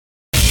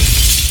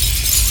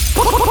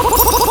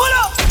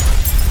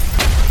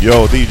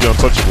Yo, DJ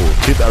Untouchable,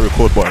 hit that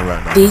record button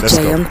right now.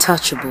 DJ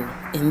Untouchable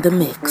in the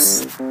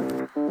mix.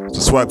 It's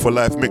a Swag for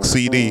Life mix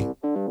CD.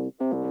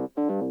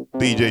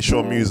 DJ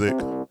Show Music.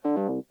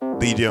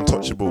 DJ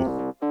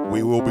Untouchable.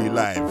 We will be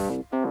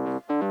live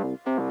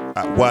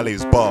at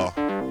Wally's Bar,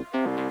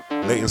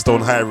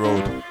 Leytonstone High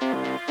Road.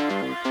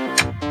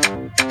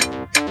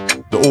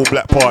 The All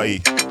Black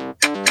Party.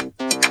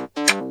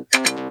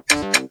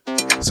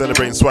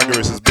 Celebrating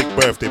Swaggerous' big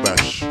birthday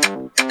bash.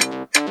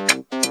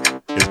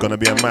 It's gonna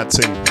be a mad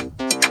thing,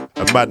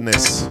 a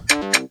madness.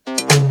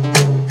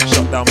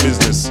 Shut down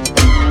business.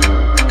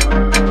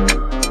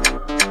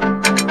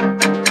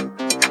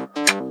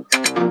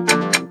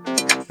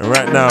 And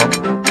right now,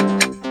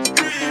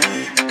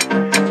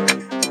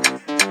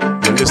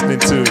 you're listening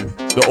to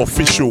the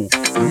official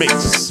mix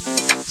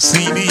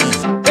CD.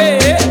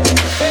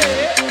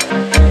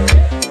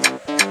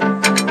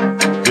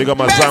 Big up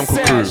my Zamco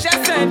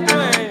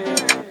crew.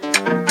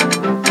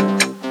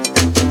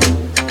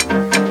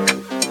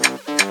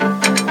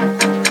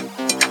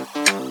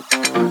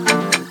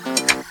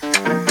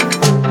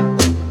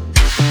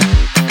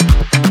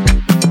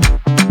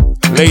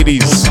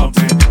 Ladies,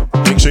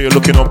 make sure you're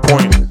looking on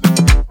point.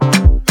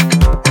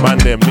 Man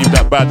them, leave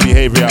that bad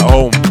behavior at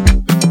home.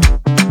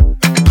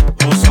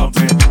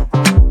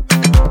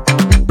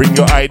 Bring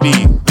your ID.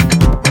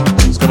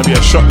 It's gonna be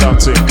a shutdown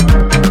thing.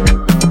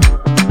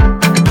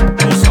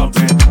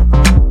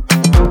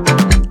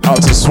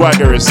 Out to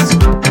Swaggerous.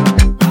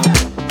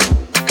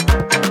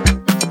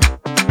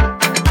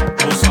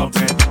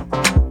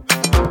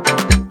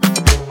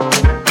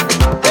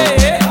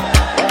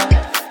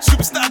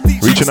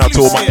 Reaching out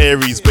to all my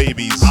Aries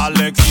babies. You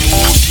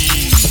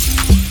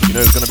know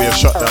it's gonna be a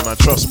shutdown, man.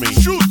 Trust me.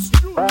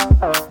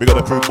 We got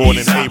a crew born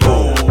in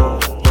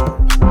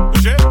April.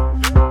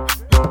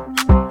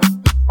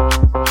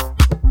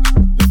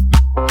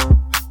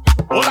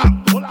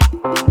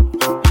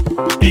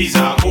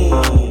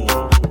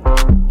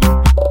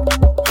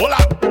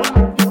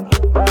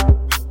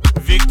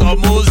 Victor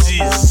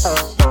Moses.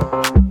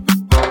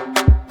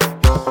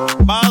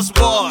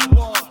 Passport.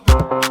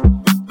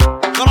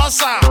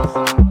 Crosser.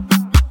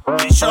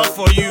 It's short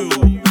for you.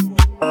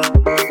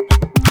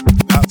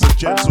 Out to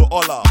Gentle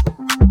Ola.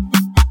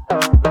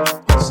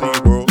 I see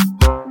you, bro.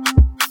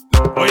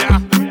 Oh yeah.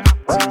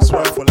 Team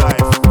Swag for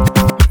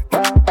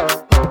Life.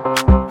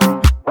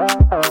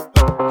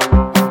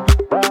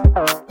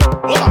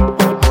 Hola.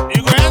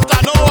 You go enter,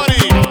 no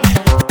worry.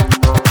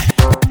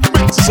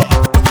 Pizza.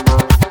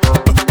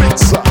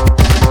 Pizza.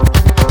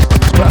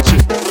 Scratch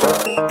it.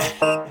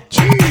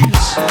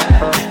 Jeez.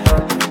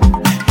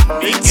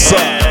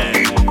 Pizza.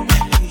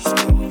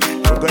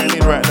 We're going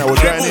in right now.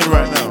 We're going in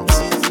right now.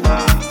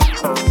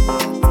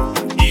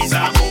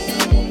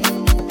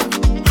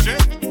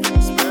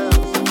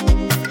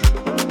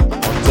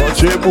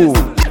 Untouchable.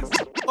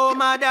 Oh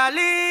my darling,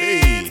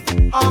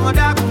 Hey. oh my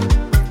dark,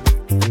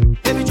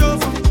 baby Joe,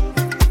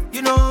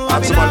 you know I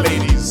Out be to my loving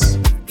ladies.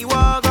 you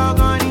are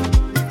gone,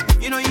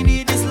 you know you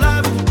need this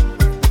love,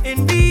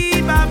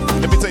 indeed, babu.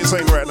 Let me tell you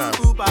something right now.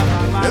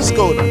 Let's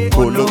go now.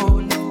 Colo,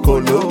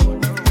 colo,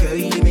 Girl,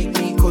 you make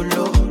me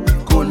colo,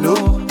 colo,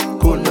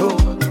 colo.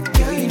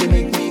 girl, you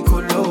make me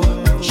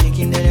colo,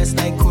 shaking the ass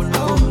like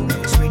colo,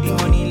 spreading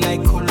money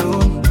like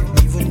colo,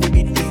 even the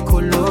beat they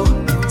colo,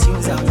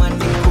 tunes are one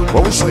day colo.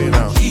 What we say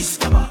now?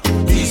 Iskaba,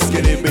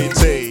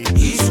 Iskelebete,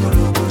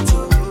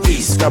 iskoloboto,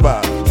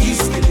 iskaba.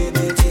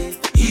 iskelebete,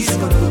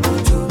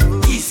 iskoloboto,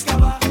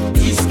 iskaba,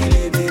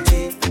 iskelebete,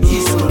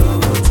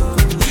 iskoloboto,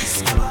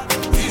 iskaba,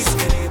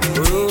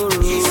 iskelebete,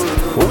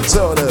 iskoloboto. What we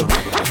tell them?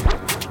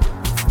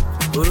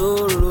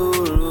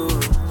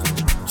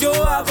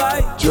 Joe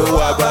Abai, Joe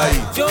Abai,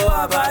 Joe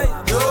Abai,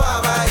 Joe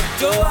Abai,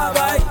 Joe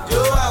Abai,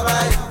 Joe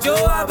Abai,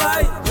 Joe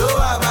Abai, Joe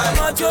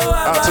Abai, Joe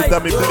Abai. out to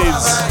Dummy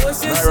Please,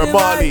 Naira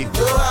Marley,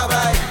 Joe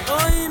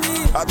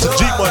Abai, out to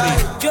G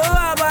Money. Joe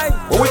Abai.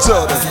 What we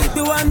tell them?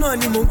 The one no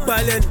ni mo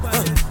gbalẹ̀.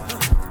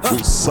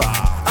 Usa.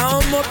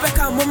 Àwọn ọmọ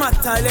pẹ́ka mo máa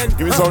talent.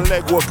 Give me some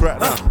leg work right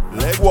now.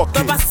 Leg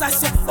walking. Baba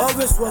Sasha,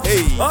 always working,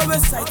 Hey.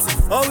 always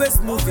sighting,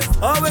 always moving,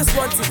 always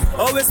wanting,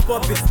 always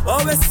popping,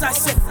 always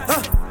Sasha.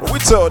 What we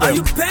tell Are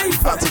you them? paying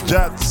for? Out to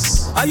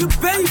Jats. Are you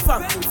paying for?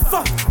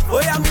 Fuck. Oh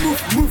yeah,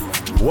 move.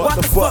 What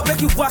the fuck?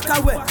 Make you walk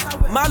away.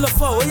 Má lọ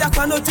fọ, ó yá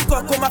paná ojú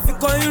kan kó máa fi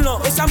kan ìran.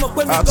 Ó ṣàmọ̀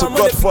pé mi Out to gan mo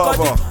lè fi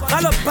Godfather. kọjú. Má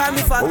lọ bá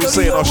mi fà What we torí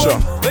saying, owó. Usher?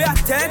 Ó yá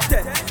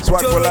tẹ́tẹ̀.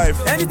 Swag for life.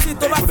 Anything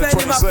tó bá April the fẹ́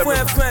ni máa fún ẹ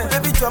 27th. fún ẹ.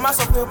 Baby jọ má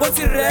sọ pé bó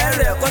ti rẹ̀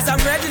rẹ̀. Cause I'm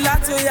ready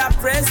láti ó yá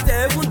press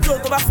tẹ̀. Even though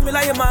tó bá fún mi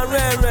láyé máa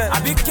rẹ̀ rẹ̀.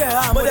 Àbí kẹ̀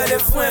á mo dẹ̀ lè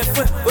fún ẹ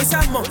fún ẹ. Ó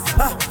ṣàmọ̀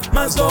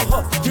man's not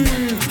hot.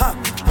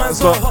 Man's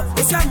not hot.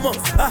 Ó ṣàmọ̀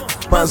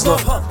man's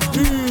not hot.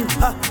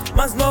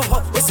 Man's not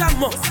hot. Ó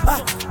ṣàmọ̀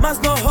man's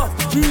not hot.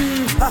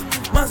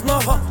 Man's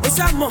not hot. Ó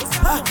ṣàmọ̀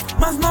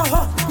man's not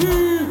hot.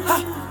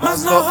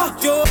 Man's not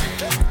hot.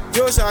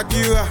 Joe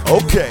Shakira.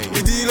 Okay.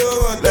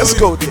 Let's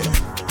go there.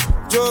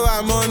 Joe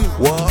Amon.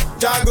 What?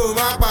 Jago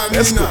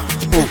Let's go.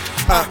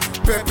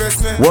 Mapamina. Pepper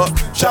Snare. What?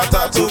 Shout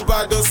out to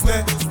Bado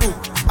Snare.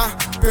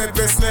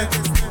 Pepper Snare.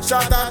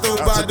 Shout out to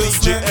That's a Bado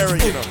DJ Aaron,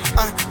 you know.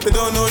 They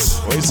don't know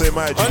shit. What you say,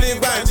 my G? Only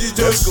Banji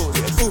Josh.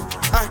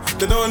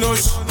 They don't know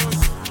shit.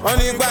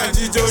 Only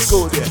Banji Josh.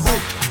 Go there.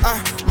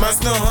 Must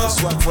know her.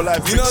 Swag for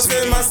life. You know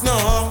say must know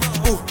her.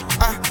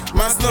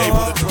 Must know April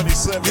her. the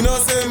 27th. You know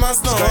say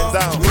must know It's going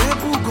down. her.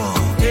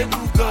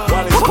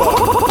 Wally's bar.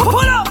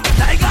 Pull up,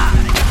 Tiger.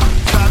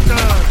 Shut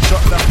down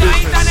Your business.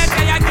 internet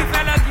say you give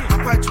fellow.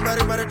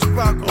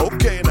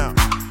 Okay now.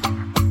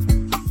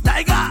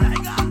 Tiger.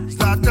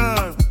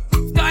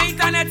 Your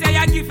internet say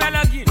you give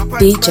fellow.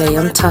 DJ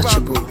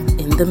Untouchable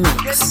in the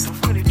mix.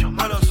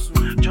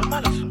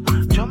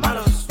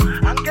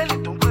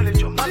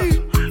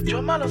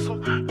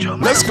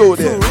 Let's go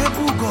there.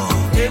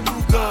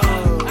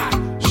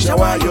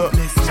 Shower your.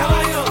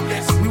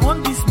 We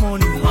want this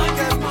money.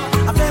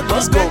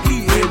 Let's go.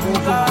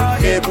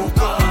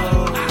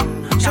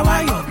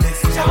 Shower your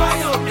blessing.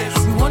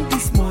 We want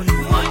this money.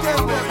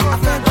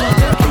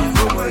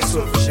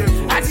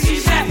 Àti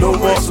ṣiṣẹ́. No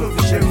more.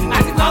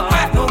 Àti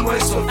gbọ́pẹ́.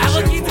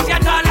 Àwọn kì í ti ṣe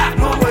dọ́là.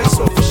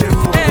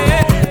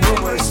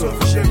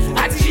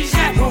 Àti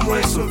ṣiṣẹ́.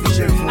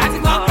 Àti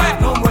gbọ́pẹ́.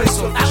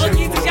 Àwọn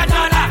kì í ti ṣe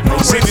dọ́là.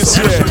 You see this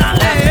year?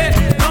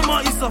 No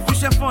more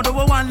insufficient fund.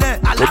 Owó wà ńlẹ̀.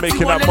 We're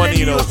making that money,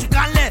 you know.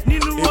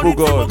 Ibu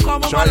God,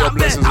 shower your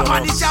blessings on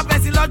us.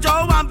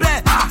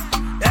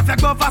 Ẹ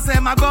go fast, ẹ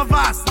máa go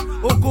fast.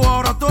 Oko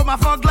ọ̀rọ̀ tó máa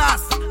fọ́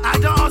glass. I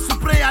don't also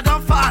pray, I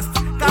don't fast.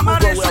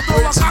 Kamare we are ṣètò wọ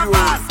praying to you.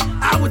 canvas.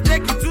 I will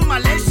take you to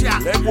Malaysia.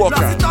 Leg walker.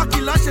 Lọ sí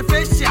Turkey, lọ ṣe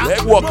facial.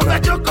 Leg walker. Mo fẹ́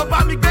jókòó bá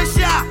mi gbé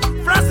ṣíà.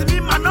 France mi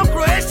máa ná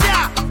Croatia.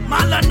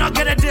 Máa lọ ná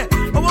gẹ́dẹ́dẹ́.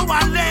 Owó wà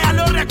lé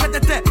aló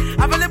rẹpẹtẹtẹ.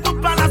 Available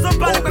balance ó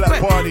bá All rẹ black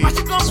pẹpẹ. party.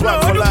 Màṣíkọ́ Swag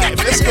flow, for olú life.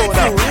 Let's go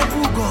now.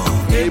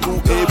 Able.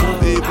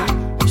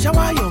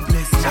 Shower your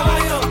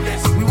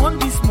blessing. We want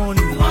this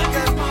money.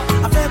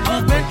 I feel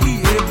good, Bentley,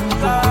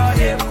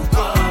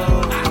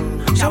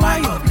 shower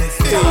your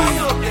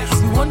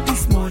blessing. We want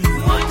this money. I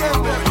feel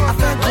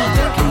good,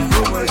 Bentley.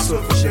 No more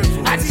insufficient.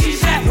 Àti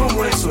ṣiṣẹ́. No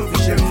more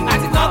insufficient.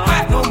 Àti gbọ́pẹ́.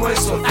 No more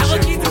Àwọn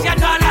kì í ti insufficient. ṣe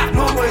dọ́là.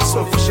 No more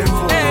insufficient.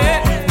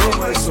 No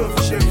more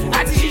insufficient.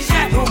 Àti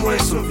ṣiṣẹ́. No more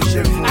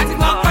insufficient. Àti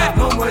gbọ́pẹ́.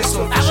 No more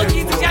Àwọn kì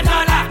í ti insufficient. ṣe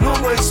dọ́là. No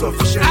more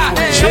insufficient.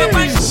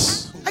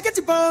 Jeez. I get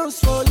the bounce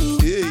for you.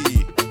 Hey.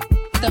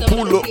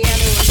 Pull up.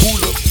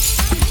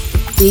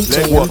 DJ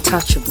Leg walking.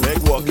 Untouchable Leg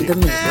in walking. the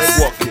mix. Leg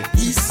walking.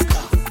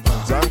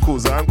 Zanku.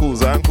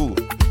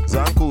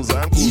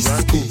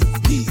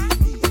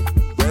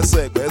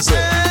 Gbẹ́sẹ̀.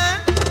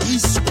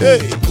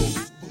 Hey.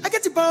 I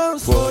get the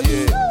bounce For for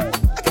you.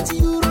 yeah. I get the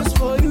euros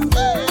for you.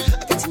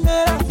 I get the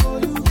naira for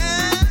you.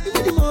 You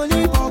need the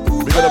money, Babu.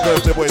 We got a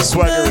birthday boy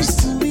Swaggerist.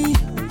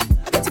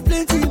 I got the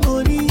plenty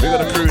money. We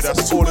got a crew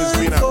that's always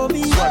been at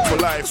Swag for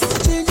Life.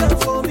 Change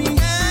it for me.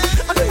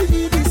 I know you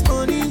need this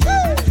money.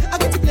 I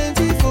get the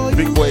plenty for you.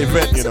 Big boy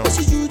event, you know.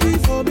 What you do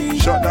for me?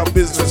 Shut down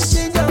business.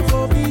 Change it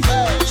for me.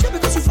 Sure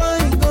because you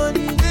find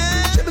money.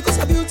 Sure because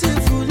you're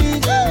beautiful.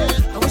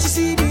 And when she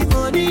see the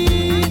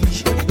money,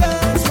 she gonna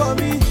dance for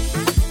me.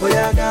 Oh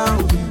yeah, down,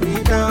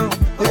 me down.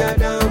 Oh yeah,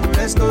 down,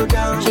 let's go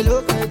down. She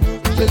look at me,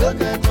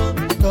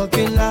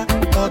 talking la.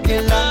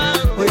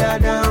 Oh yeah,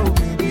 down,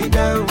 me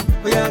down.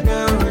 Oh yeah,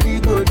 down, we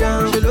go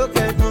down. She look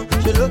at me,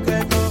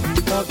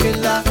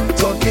 talking la.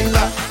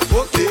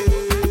 Okay.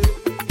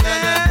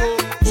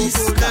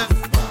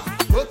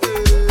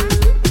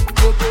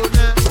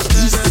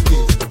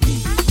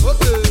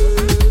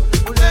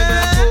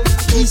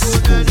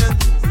 Iska.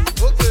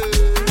 Okay.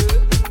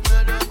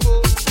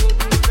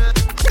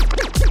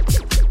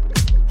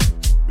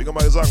 Big up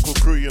my Zanku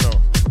crew, you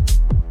know.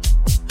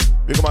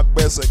 Big up my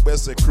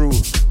Gbẹ́sẹ̀ crew.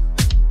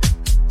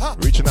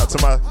 Reaching out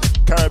to my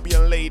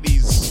Caribbean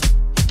ladies.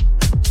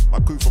 My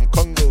crew from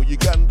Congo,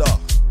 Uganda.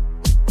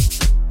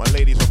 My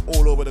ladies from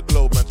all over the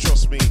globe, man,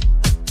 trust me.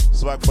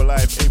 Swag for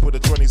Life, April the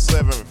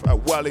 27th at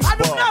Wally's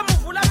Bar.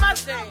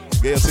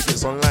 Get your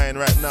tickets online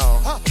right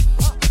now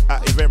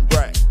at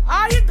Eventbrite.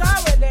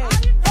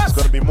 It's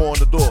gonna be more on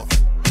the door.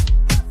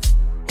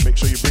 Make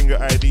sure you bring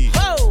your ID.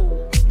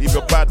 Leave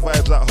your bad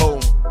vibes at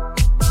home.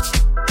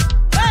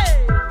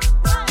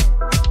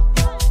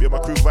 Be my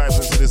crew vibes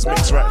into this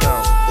mix right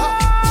now.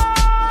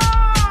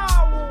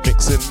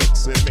 Mixing.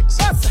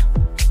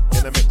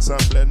 In a mix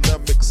and blender. In a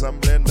mix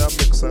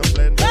and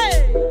blender.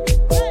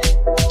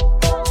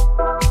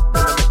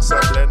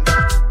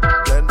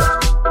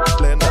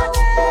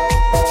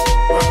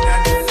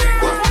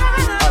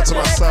 Out to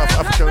my South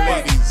African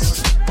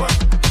ladies,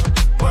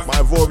 my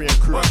Ivorian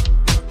crew.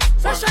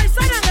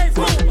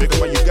 Big up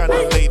my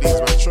Ugandan ladies,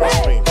 man,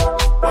 trust me.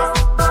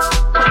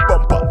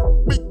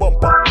 Big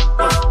bumper.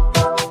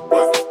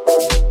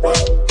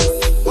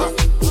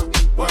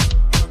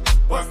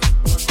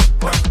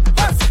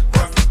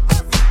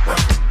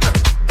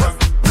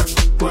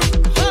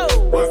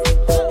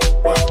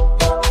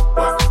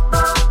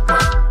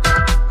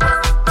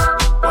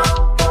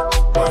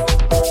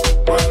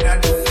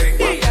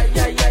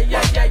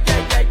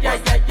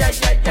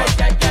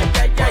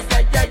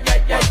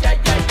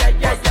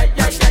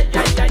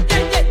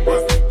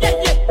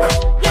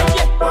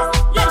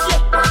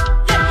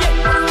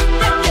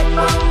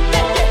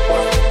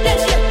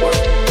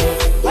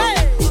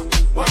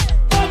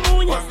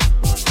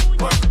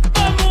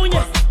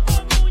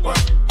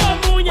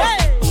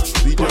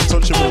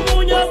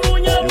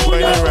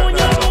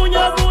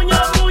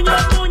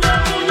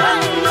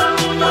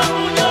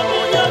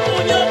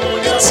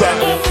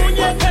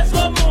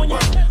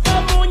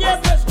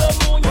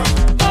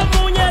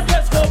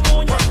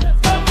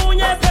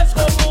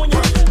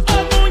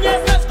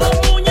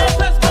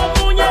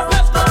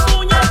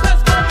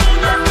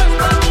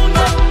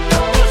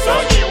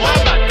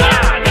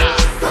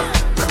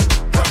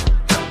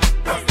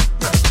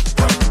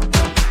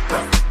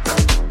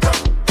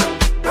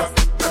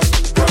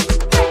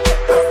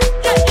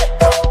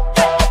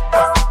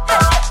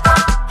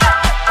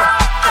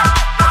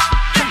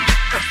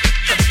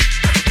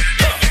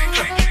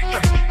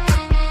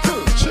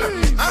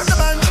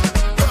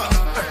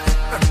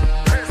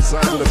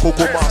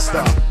 Coco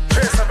Master.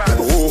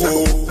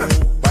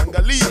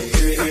 Bangali.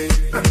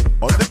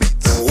 On the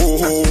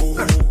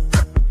beat.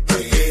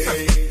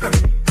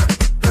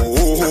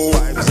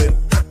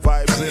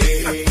 Vibes in.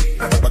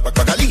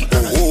 Bangali.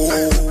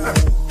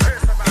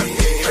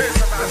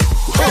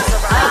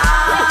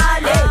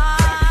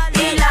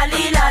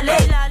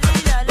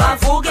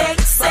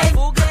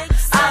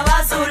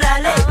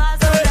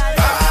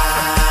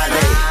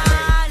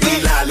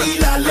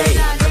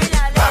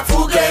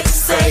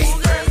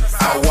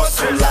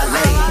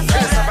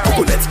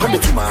 Come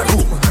into my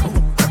room.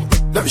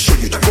 Let me show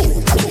you the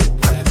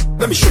groove.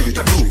 Let me show you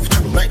the groove.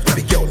 Tonight,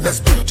 baby girl, let's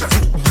do it.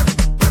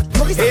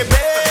 Hey,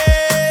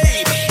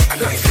 baby. I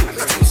know you feel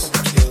this.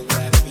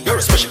 You're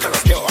a special kind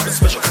of girl. I'm a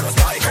special kind of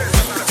guy.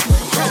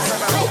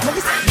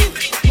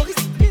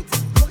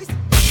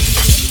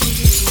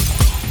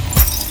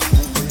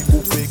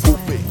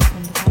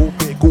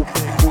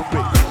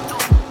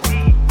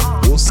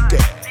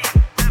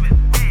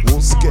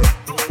 We'll scare.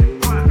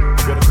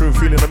 Got a crew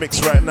feeling the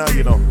mix right now,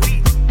 you know.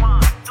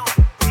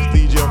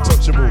 DJ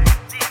Untouchable,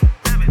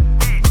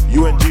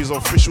 UNG's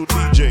official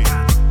DJ,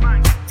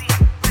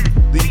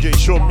 DJ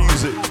Show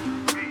Music.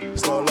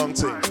 It's not a long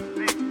thing.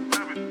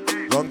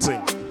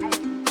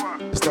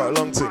 It's not a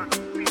long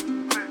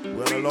thing.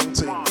 We're on a long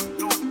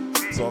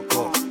thing.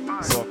 Soccer.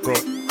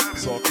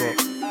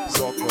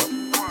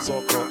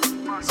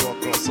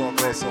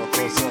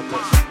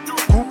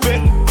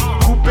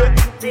 Coupe.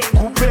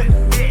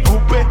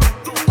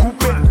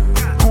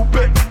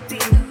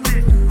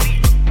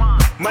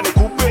 Money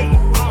coupe.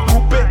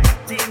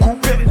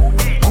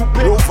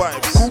 Real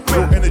vibes,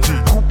 real energy.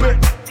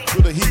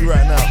 Feel the heat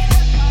right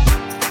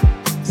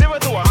now. 0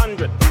 to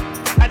 100.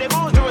 And they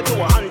go 0 to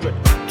 100.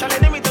 Charlie,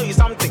 let me tell you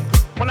something.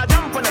 When I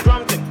jump on the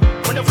drum thing,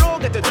 when the flow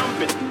get to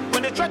jumping,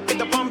 when the track get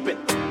to pumping,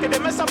 they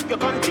mess up your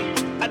country.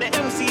 At the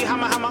MC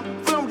hammer.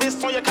 Film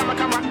this on your camera.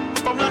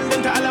 From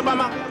London to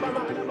Alabama.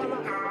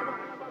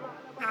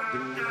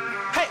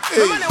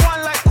 Hey. Man, they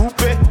want like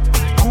coupe.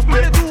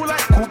 Man, they do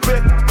like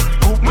coupe.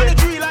 Man, they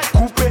three like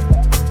coupe.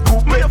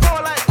 Man, they four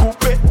like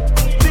coupe.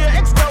 To your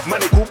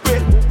ex-girlfriend, coupe.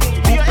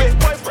 To your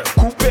ex-boyfriend,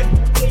 coupe.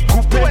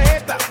 To a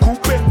hater,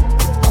 coupe.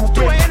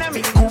 To an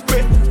enemy, coupe.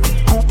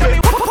 Tell me,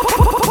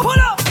 pull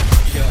up.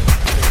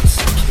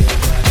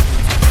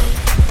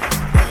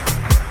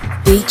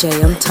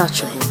 DJ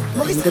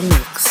Untouchable in the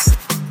mix.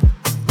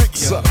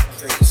 Mix up.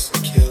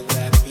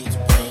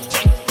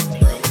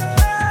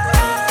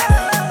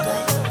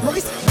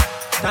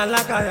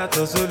 Tálákà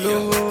yàtọ̀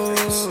sólówó,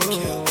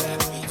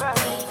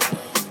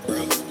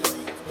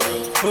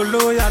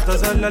 olówó yàtọ̀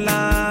sọ́lọ́lá,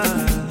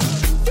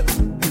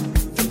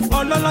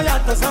 ọlọ́lọ́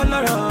yàtọ̀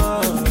sọ́lọ́rọ̀.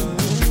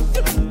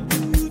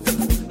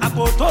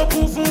 Àpò tó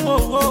kún fún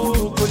owó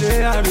kò lè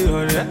rárí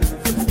ọ̀rẹ́.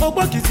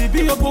 Ogbó kìtì bí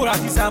yóò bóra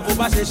kìsà bó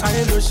bá ṣe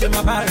ṣayé ló ṣe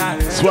máa bára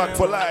rẹ̀. Swag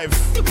for life.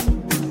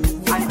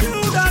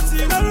 Àìdúdàtì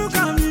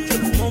lórúkọ mi.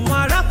 Mo mọ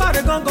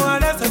arápàdé gángan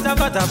alẹ́sẹ̀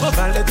jábàtà bó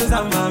balẹ̀ tó sá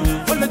máa mi.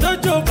 Olè tó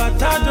jó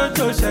bàtà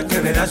jójó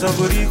ṣẹ̀kẹ̀rẹ̀ aṣọ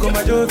borí kó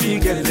máa jó bí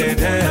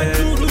gẹ̀lẹ́dẹ́.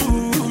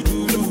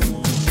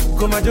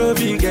 Kó máa jó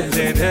bí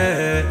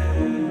gẹ̀lẹ́dẹ́.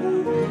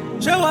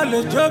 Ṣé wàá lè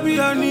jó bí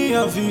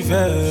ọníyàn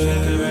fífẹ́?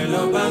 Ṣẹ̀kẹ̀rẹ̀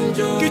lọ bá ń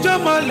jó. Kíjọ́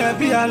mọ́lẹ̀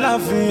bí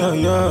Aláàfin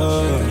Ọ̀yọ́.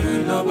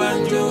 Ṣẹ̀kẹ̀rẹ̀ lọ bá ń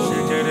jó.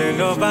 Ṣẹ̀kẹ̀rẹ̀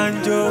lọ bá ń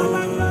jó.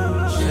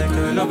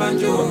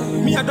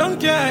 Me, I don't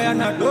care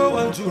and I don't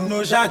want to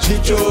know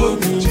Chicho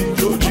me.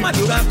 I'm a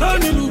duran to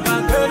nílùú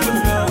Bangolu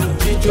lọ.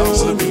 Chicho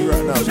me.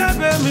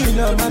 Ṣẹ́gbẹ́ mi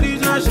lọ,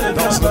 Màdíjà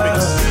ṣẹ́gbẹ́ bá.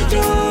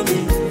 Chicho me.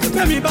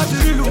 Fẹ́mi bá ti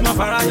rí lù, máa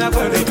fara ya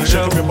pẹ̀lú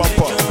ìjọ.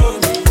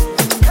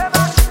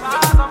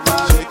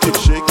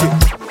 Shake it.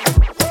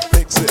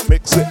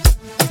 Mix it.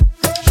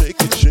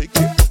 Shake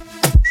it.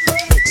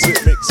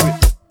 Mix it.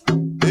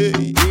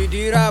 Hey.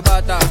 Ìdíra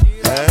bàtà,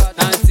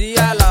 àǹtí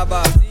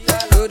àlàbà,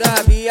 tó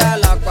dàbí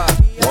àlàpà.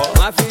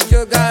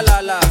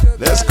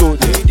 Let's go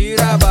there.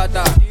 Ìdíra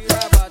bàtà,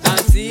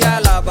 àǹtí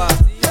àlàbà,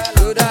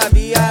 tó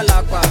dàbí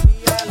àlàpà.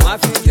 Má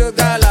fi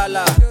jógà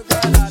lálà.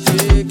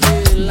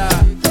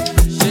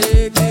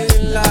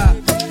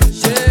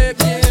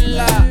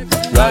 Ṣékìlá,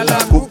 lálà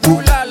kúkú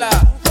lálà.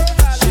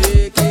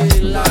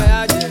 Ṣékìlá,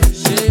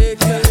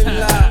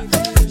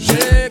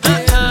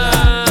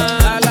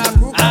 lálà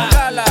kúkú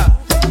lálà.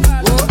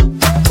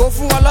 Kò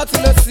fún wọn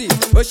lọ́tún lọ́sì,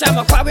 ó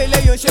ṣàmọ̀ pàwé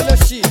lẹ́yìn oṣù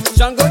lọ́sì.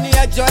 Ṣàngó ni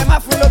ẹjọ́ ẹ má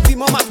fún lóbi,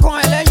 mo máa kán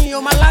ẹ lẹ́yìn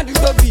o máa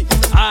ládùúgbò bì.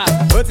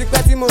 Ó ti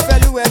pẹ́ tí mo fẹ́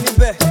lúwẹ̀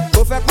níbẹ̀,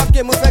 mo fẹ́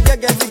pọ́nkẹ́ mo fẹ́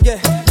gẹ́gẹ́ ti gẹ̀.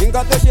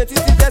 Nǹkan tó ṣe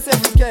títí tẹ́sẹ̀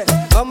fi kẹ̀,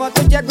 ọmọ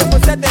tó jẹ́ gbogbo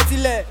sẹ́tẹ̀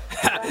tilẹ̀.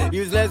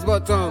 Useless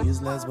button,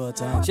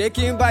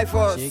 shaking by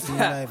force.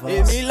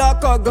 Èmi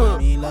lọ́kọ̀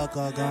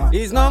gan,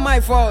 it's not my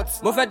fault.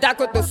 Mo fẹ́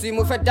dákó tó sí,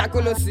 mo fẹ́ dákó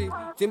lọ sí.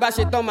 Tí n bá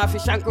ṣe tán máa fi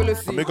ṣáńkó lọ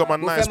sí. I make up my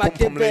Mo nice fẹ́ máa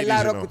pom-pom débẹ̀ ladies,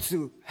 láàárọ̀ you know.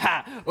 kùtù.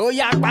 Ó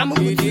yá pamọ́.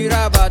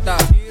 Ìdíra bàtà,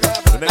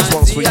 The next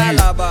one's for àǹtí you.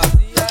 àlàbà,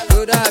 tó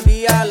dàbí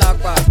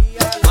àlàpà.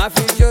 Má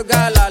fi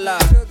jógà lálà.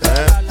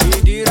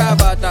 Ìdíra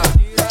bàtà,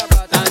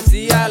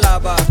 àǹtí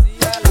àlàbà,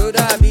 tó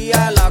dàbí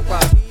àlàpà.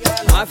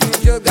 Má fi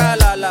jógà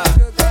lálà.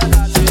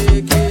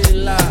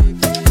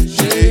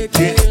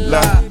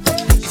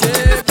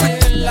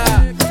 Ṣékìlá,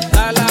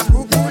 lálà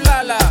kúkú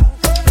lálà.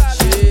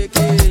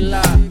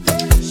 Ṣékìlá.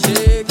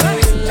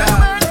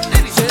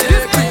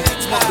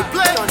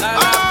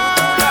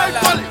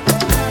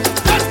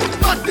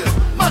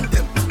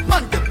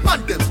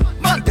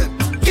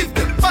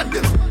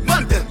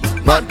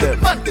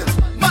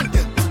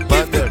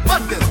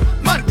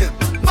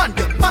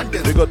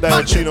 They got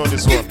Darren Tune on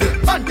this one.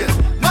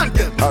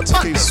 Out to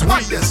K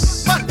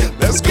Sweets.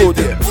 Let's go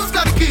there. Who's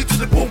got the key to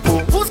the boom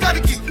boom? Who's got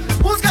the key?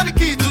 Who's got the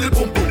key to the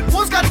boom boom?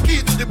 Who's got the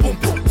key to the boom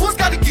boom? Who's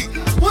got the key?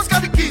 Who's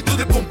got the key to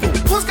the boom boom?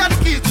 Who's got the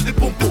key to the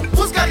boom boom?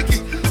 Who's got the key?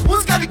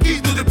 Who's got the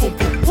key to the boom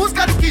boom? Who's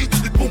got the key to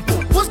the boom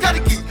boom? Who's got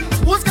the key?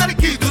 Who's got the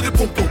key to the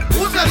boom boom?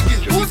 Who's got the key?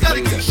 Who's got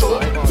the key? Show.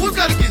 Who's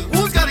got the key?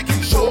 Who's got the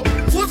key? Show.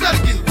 Who's got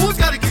the key? Who's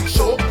got the key?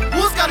 Show.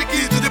 Who's got the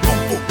key to the boom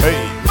boom?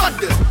 Hey. Man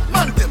them,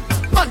 man them,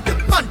 man them,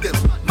 man them,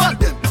 man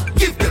them.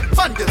 Give them,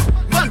 man them,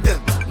 man them,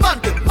 man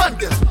them, man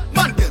them,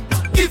 man them.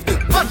 Give them,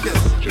 man them,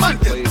 man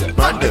them,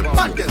 man them,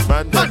 man them,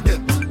 man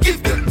them.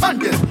 Give them, man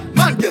them,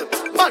 man them,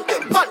 man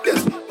them, man them,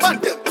 man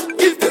them.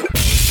 Give them.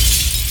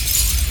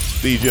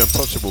 DJ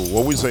Untouchable,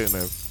 what we saying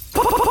now?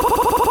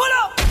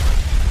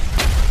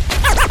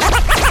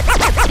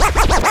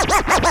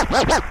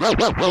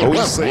 What we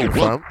saying,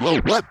 fam?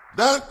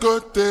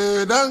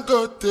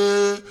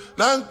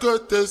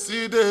 Dangote,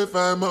 see the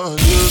fam on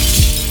you.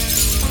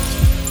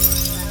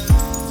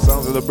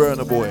 Sounds of the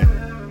Burner Boy.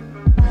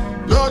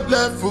 No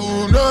left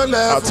fool, no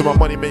left. Out to my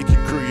money making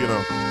crew, you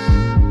know.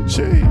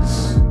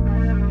 Jeez.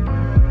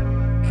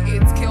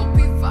 It's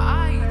Kelpie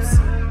vibes.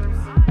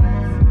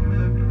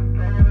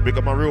 Big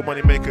up my real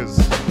money makers.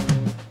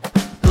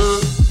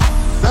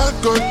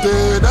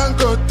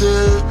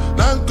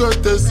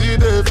 Dangote, see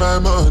the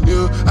fam on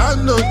you.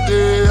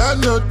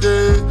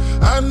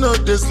 I know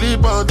they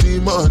sleep on the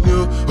money.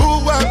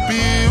 Who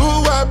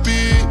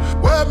happy?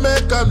 Where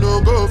make I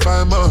no go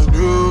find on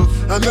you?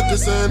 I not to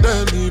send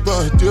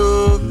anybody.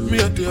 Me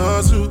at the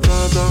hustle,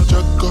 down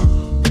check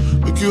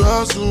up. Make you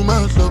hustle,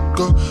 my luck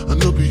up. I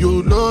know be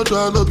your lord,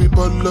 I know be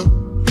baller.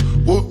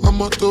 Whoa,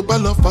 I'm a to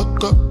balla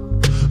fuck up.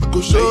 I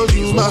could show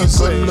you my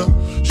color.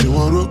 She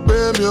want to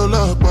pay me a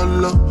lot of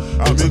baller.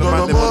 Me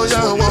gonna more,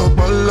 yeah, I want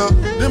baller.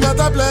 The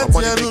matter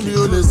plenty, I know me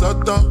only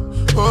sata.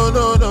 Oh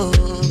no.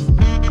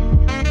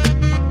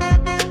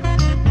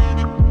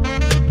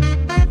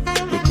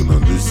 Looking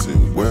and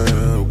listen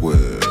well.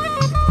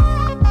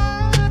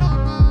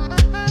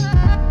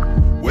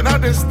 When I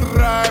dey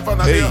strive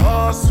and I dey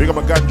hustle. Big up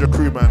my ganja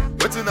crew, man.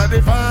 Waiting I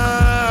dey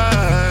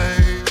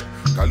find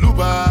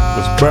Kaluba.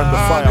 Just burn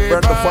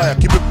the fire,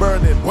 keep it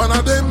burning. When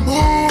I dey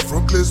move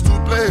from place to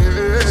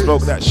place.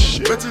 Smoke that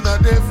shit. Waiting I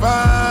dey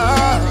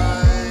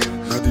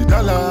find. Now the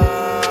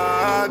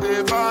dollar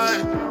dey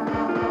find.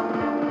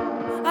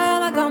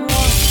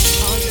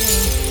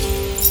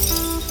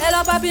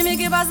 Hello papi, mais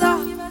qu'est pas ça?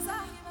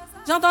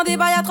 J'entends des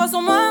bails à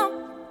 300 mains.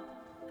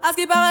 À ce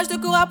qui paraît, je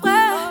te cours après.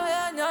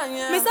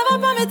 Mais ça va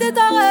pas, mais t'es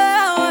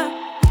taré.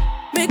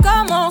 Mais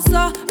comment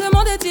ça? Le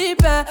monde est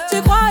hyper.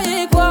 Tu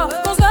croyais quoi?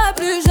 Qu'on se verrait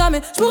plus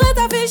jamais. Je pourrais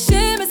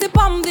t'afficher, mais c'est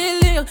pas mon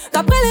délire.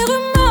 D'après les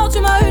rumeurs, tu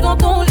m'as eu dans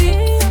ton lit.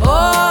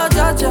 Oh,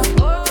 dja dja.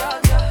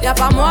 Y'a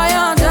pas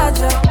moyen, dja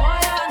dja.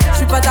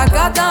 J'suis pas ta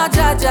cata,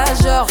 dja dja.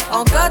 Genre,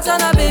 en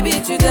katana,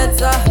 baby, tu t'aides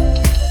ça.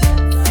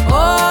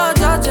 Oh,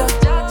 dja dja.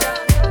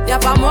 Y'a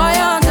pas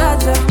moyen, dja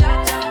dja.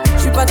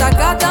 J'suis pas ta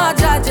cata,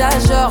 dja dja.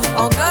 Genre,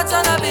 en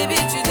katana, baby,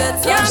 tu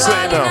t'aides ça. Y'a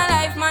pas in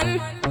a life, man.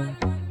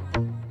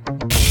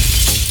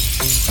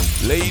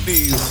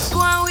 Ladies. Go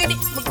on with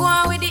it, go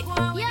on with it.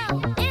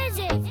 Yo,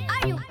 Izzy,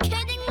 are you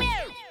kidding me?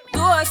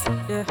 Ghost,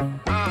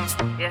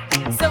 yeah.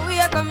 So we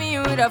are coming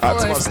with a Out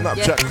to my force.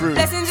 Snapchat crew.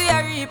 Blessings we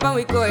are reap and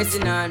we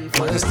coursing on.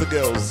 My Insta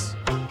girls.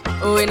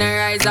 Oh, we not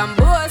rise and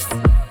boast.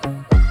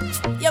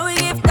 Yeah, we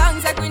give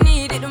thanks like we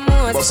need it the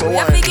most. Bust a We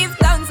have wine. to give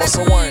thanks like Bust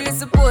a we wine. really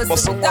supposed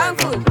Bust to a be wine.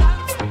 thankful.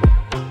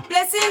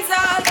 Blessings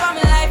all for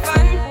my life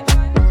and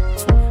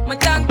my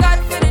thank God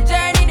for the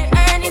journey, the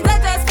earnings are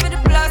just for the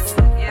plus.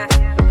 Yeah,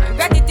 and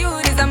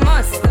gratitude is a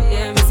must.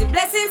 Yeah, me see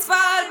blessings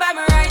fall by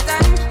my right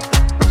hand.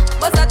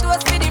 But I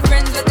toast for the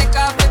friends that take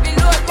off every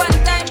load. One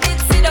time did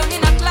sit down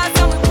in a class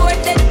and we bored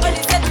dead.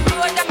 Only said the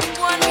road that we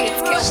go on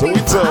with it. So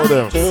we tell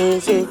them.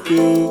 So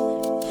cute.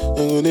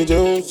 I'm gonna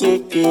jump so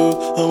cute.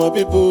 And my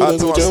people Out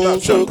to go my jump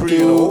Snapchat so crew, you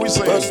know what we cute.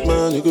 saying? Boss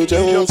man, you go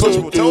DJ jump so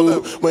Untouchable, tell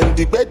them. cute. When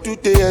the bed do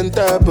they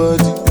enter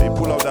body, They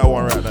pull out that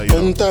one right now, you know.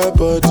 enter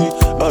body.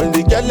 All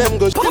the girl them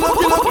go pull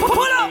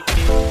up.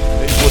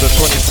 They for the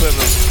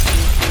 27th.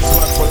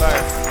 Swag for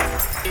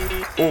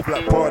life. All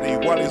black party,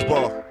 Wally's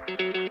bar.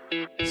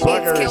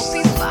 Swaggerers.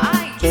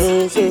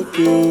 Jump so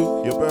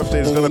cute. Your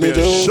birthday is gonna be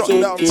a shut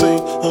down cute. thing.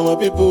 And my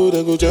people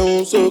they go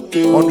jump so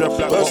cute. 100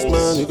 black Boss bottles.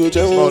 man, you go Small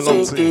jump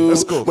long so thing. cute.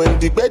 Let's go. When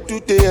the bed do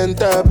they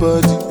enter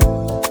body,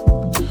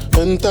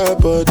 enter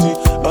body.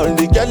 All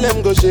the girl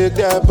them go shake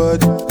their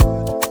body.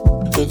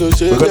 They go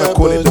shake We're gonna their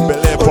call it the body.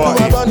 Bel Air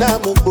party.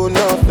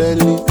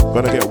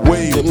 Gonna get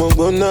waved.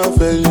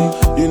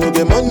 You know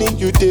the money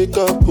you take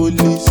up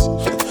police.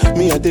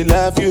 Me I dey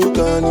love you,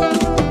 Connie.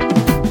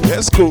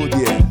 Let's go,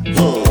 yeah.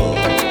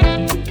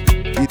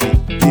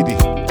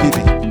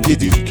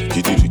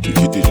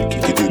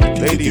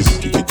 Ladies,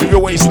 give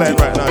your waistline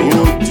right now, you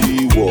know.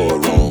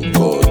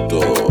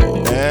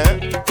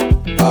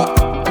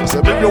 Yeah?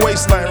 So move your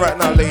waistline right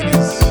now,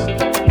 ladies.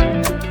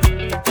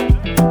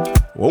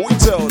 What we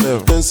tell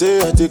them? Then say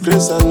I take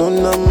grace and no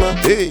number.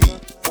 Hey.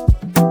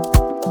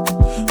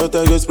 But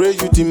I go spray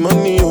you the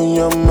money on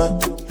your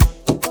mind.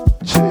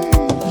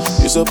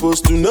 You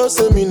supposed to know,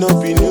 say me no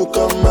be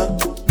newcomer.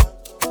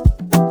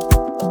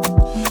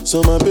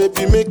 So my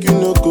baby make you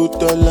no go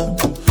dollar,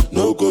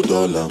 no go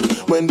dollar.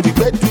 When the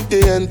bed do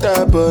they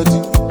enter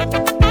body,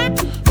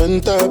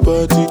 enter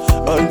body.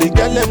 All the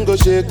girl them go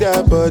shake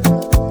their body.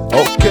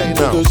 Okay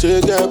now. Go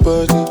shake their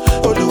body.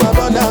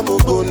 Oluwabana mo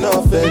go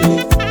na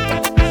feli,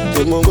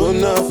 they mo go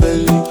na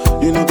feli.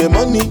 You know the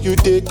money you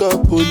take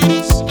up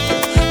police.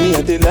 Me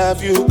and they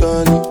love you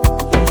gone.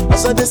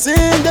 As I they sing,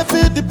 they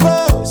feel the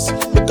pulse.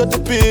 Because the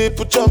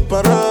people jump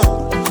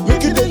around.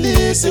 Make you they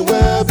listen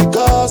well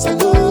because I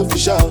know if you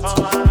shout.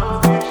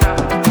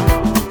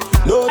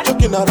 No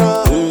joking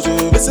around.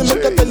 Listen,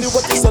 make I tell you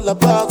what it's all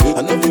about.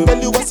 I know you tell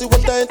you what's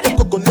what I ain't the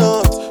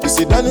coconut. You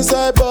sit down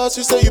inside boss,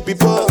 you say you be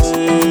boss.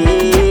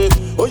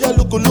 Oh yeah,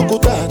 look, da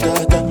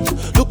da da.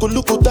 Look,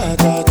 da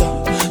da da.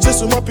 Say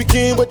so my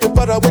picking with the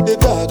para with the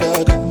da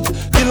da da.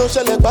 Kilo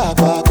shell ba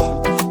ba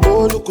ba.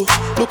 Oh look, da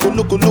da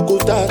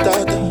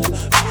da.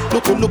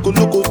 Look,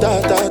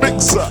 da da da.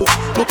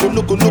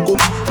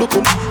 Look.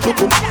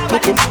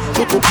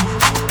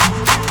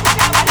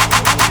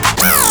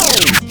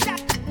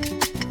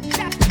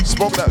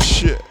 Smoke that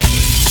shit.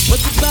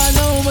 What's the plan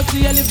now? What's the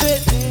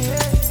elevate?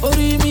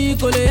 Ori mi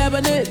kole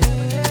yabanet.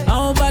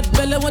 I'm bad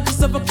fella want to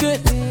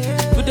suffocate.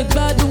 With the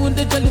bad doing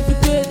the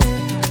jollificate.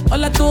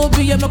 All I told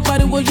me, I'm a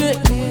party with it.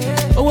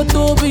 Oh, I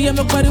told me, I'm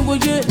a party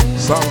with it.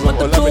 Sounds like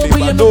I'm a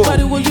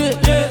party with it.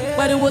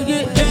 Party with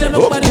it. I'm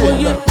a party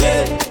with it.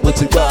 What's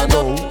the plan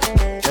now?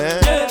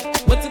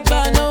 What's the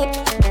plan now?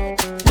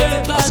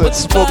 I said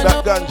smoke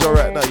that ganja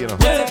right now, you know.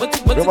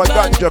 We're my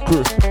ganja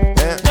crew.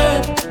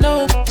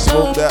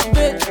 Smoke that.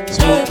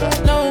 Smoke that.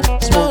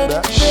 Smoke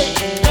that.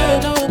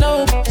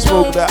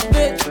 Smoke that.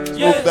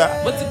 Smoke that.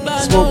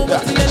 Smoke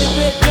that.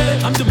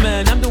 I'm the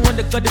man, I'm the one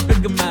that got the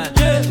bigger man.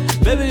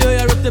 Baby, yo,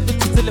 I rock the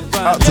bitch till the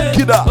fine. Out to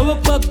Kida. Over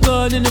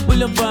popcorn in the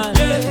bullion van.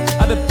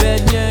 I be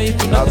bad, yeah,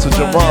 if you know. Out to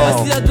Jamal. I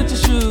see I got your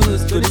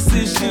shoes, got the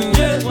shoes.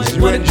 It's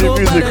UNG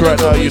music right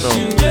now, you know.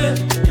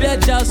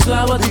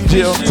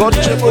 DJ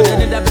Untouchable.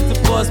 That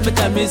bitch boss, make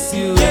I miss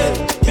you.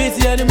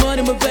 Busy in the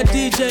morning, move that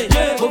DJ.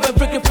 Move that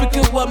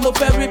freaking one, move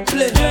that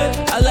replay.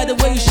 I like the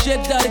way you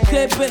shake that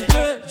cape.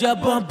 Ja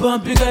bump,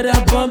 bigger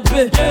than bump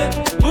it.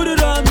 Put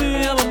it on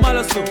me, I'm a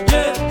malasso.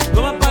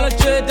 Come on,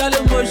 apologize,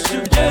 darling,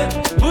 motion.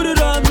 Put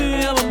it on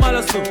me, I'm a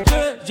malasso.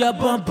 Ja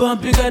bump,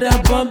 bigger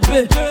than bump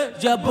it.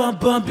 Ja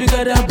bump,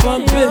 bigger than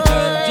bump it.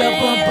 Ja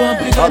bump,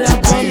 bigger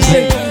than bump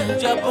it.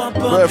 Ja bump,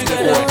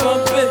 bigger than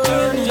bump it.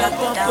 Ja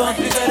bump,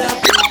 bigger than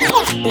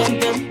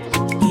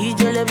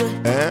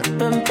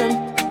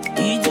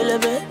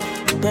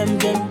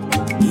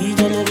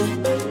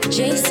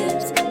Jason,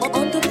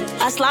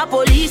 I slap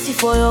police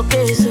for your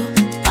case.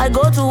 I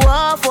go to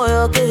war for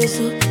your case.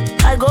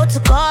 I go to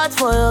court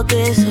for your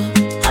case.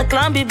 I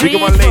climb be big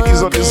my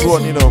ladies on this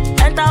one, you know.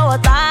 Enter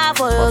water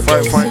for your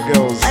case. Fine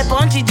girls. I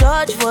punch the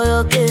judge for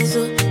your case.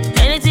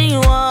 Anything you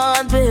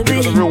want, baby.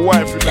 Big the real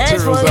wife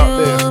materials out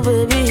there.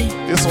 Baby.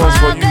 This one's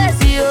for you.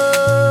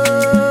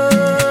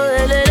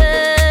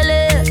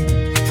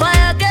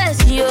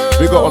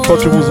 We got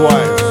Untouchable's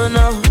wife.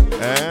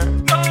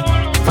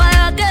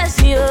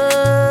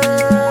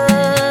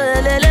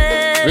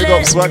 We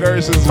got Swag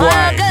Harrison's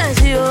wife.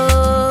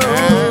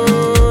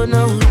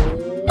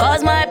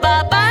 Cause my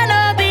papa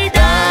no be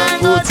done.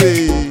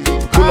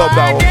 Pull up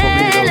that one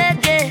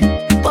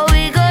for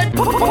me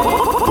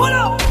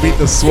though. Meet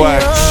the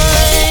swag.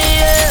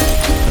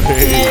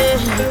 Hey.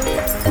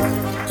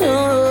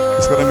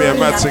 It's gonna be a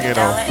mad thing, you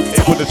know.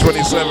 April the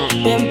 27th.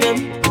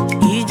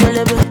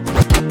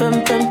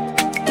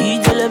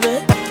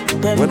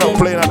 We're not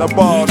playing at the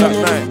bar that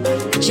night.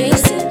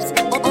 Jason's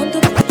on the.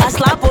 I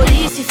slap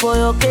police for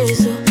your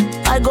case.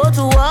 I go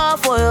to war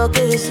for your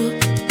case.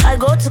 I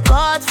go to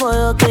court for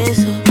your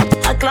case.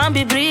 I climb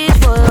the bridge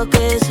for your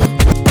case.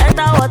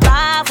 Enter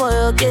water for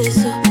your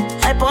case.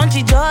 I punch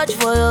the judge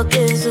for your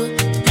case.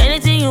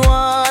 Anything you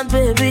want,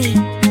 baby.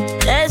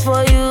 That's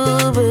for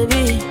you,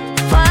 baby.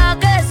 For your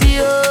case,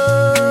 yo.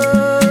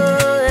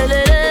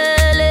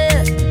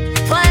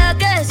 For your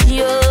case,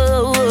 yo.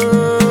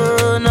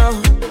 No.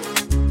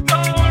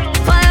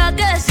 For your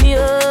case,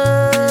 yo.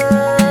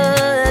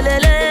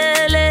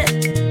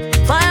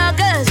 For your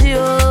case,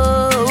 yo.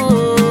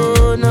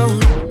 No.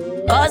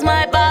 Cause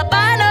my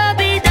papa no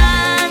be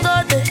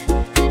Dangote.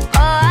 Oh,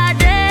 I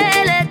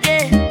deleke.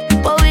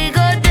 But we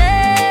go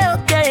there,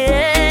 okay,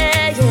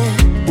 yeah.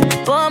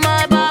 But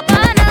my papa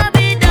no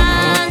be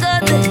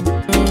Dangote.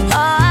 Oh,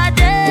 I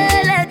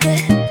deleke.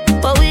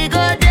 But we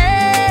go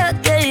there,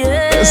 okay,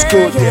 yeah. Let's go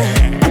there.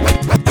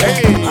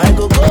 Hey. I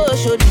go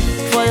show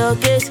for your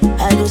case.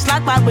 I go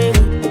slack back baby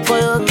for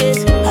your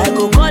case. I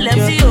go call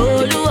MC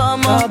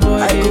Oluomo.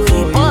 I go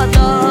report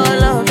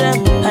all of them.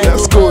 I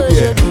Let's go go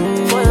there.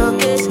 for your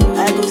case.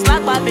 I go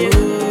slack back baby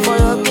for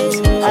your case.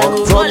 I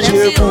go call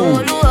MC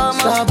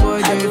Oluomo. I go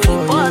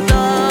report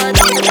all.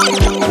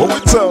 What we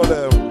tell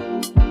them?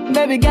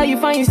 Baby girl, you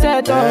find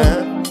yourself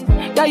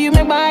Girl, you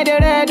make my head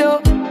red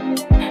oh.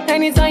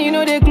 Anytime you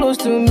know they close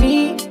to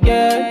me,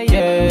 yeah,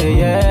 yeah.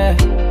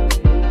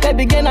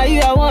 Baby girl, now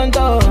you I want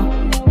to.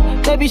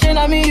 Baby, shey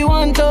na me you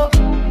want to.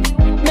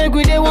 Make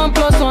we dey 1 +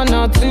 1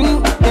 or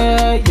 2.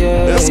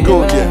 Yeah. Let's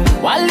go, yeah.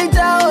 1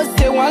 liter, oh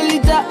say 1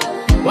 liter.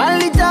 1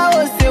 liter,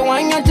 oh say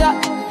 1 yacha.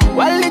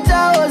 1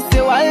 liter, oh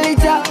say 1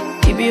 liter.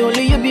 It be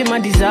only you be my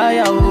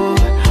desire, oh.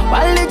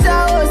 1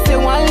 liter, oh say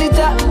 1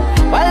 liter.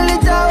 1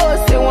 liter,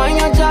 oh say 1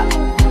 yacha.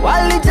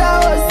 1 liter,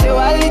 oh say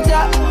 1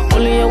 liter.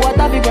 Only your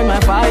water be burn my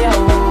fire,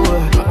 oh.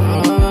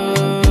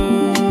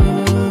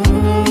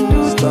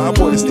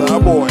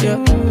 Starboy.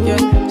 Yeah.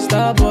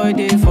 Starboy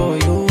day for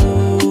you.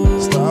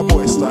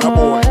 Starboy.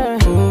 Starboy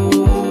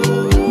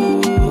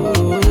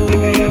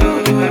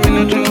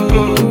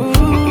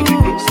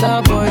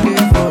day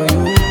for you.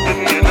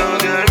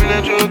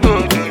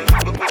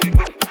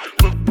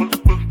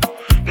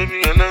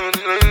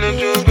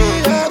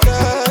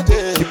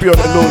 Keep you on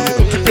the low,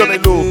 keep you on the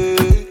low.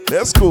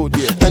 Let's go,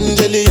 yeah.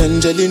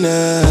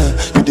 Angelina,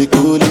 you the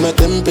cool in my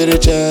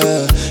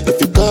temperature. If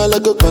you call, I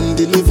go come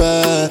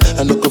deliver.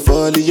 I no go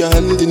fall in your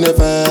hand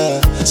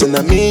never. So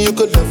now me you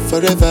could love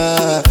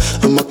forever.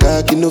 I'm a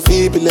cocky no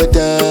feeble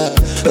letter.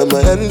 I'm a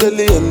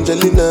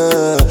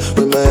Angelina,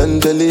 with my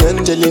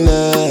Angelina.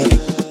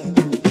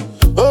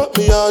 Oh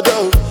me all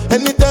down.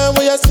 Anytime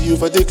when I see you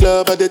for the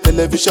club or the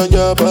television,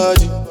 your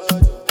body.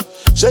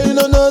 Sure you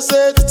know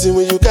say the thing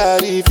when you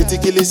carry 50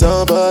 kill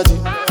somebody.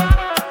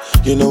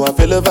 You know I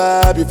feel a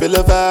vibe, you feel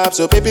a vibe,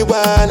 so baby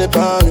whine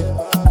about me.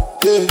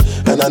 Yeah,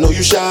 and I know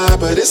you shy,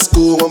 but it's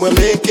cool when we're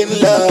making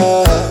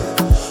love.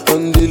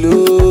 On the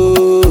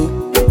low,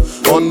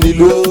 on the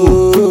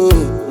low,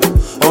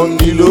 on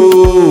the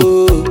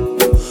low,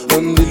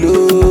 on the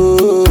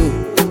low,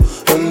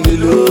 on the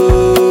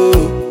low,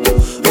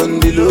 on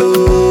the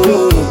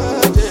low,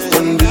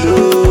 on the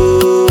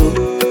low,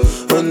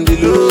 on the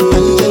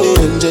low.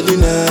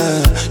 Angelina,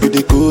 you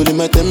the cool in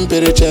my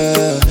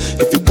temperature.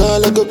 If you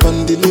call, I go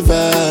come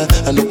deliver.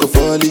 I no go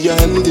fall in your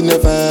hand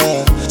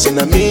never. So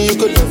now me you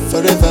go love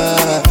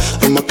forever.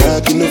 I'm a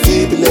cocky no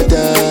feeble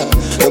letter.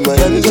 I'm a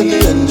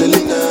Angelina.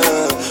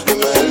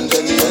 I'm a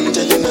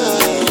Angelina.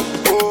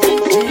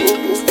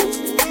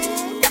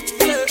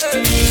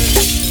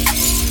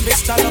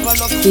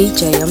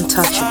 DJ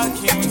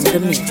Untouchable in the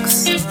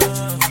mix.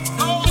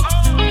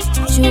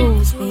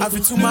 Jules, baby. I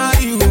feel to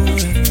marry you.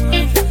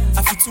 I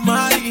feel to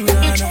marry you.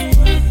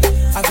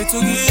 I feel to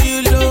give you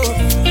love.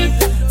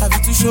 I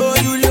feel to show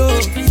you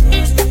love.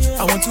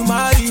 I want to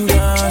marry you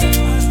now.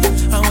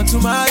 I want to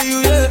marry you,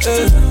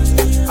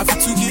 yeah. I feel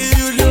to give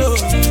you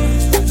love.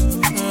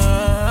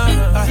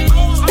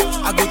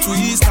 I go to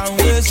east and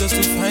west just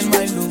to find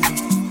my love.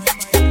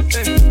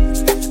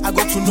 I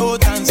go to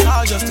north and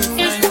south just to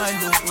find my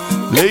love.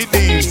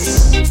 Ladies,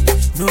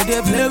 no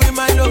they play with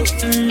my love.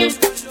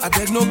 I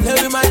beg no play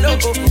with my love.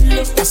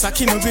 Cause I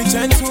can't be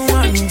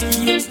gentleman.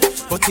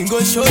 But I'm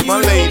gonna show you my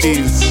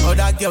ladies. All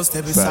that girls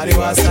tell me sorry.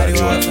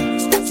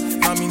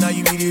 Mommy, now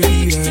you be the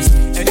realest.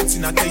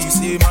 Anything I tell you,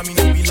 say, mommy,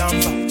 no be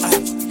lamba.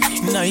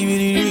 Now you be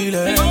the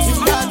realest.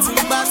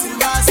 Timba,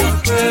 so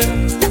good.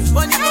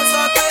 Money goes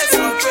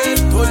so good.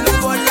 Olo,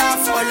 bola,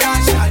 fola,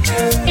 shade.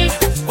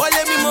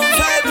 Let me move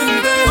vibe in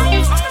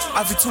there.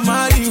 I feel to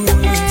marry you.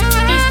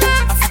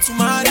 I feel to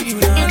marry you,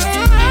 Nana.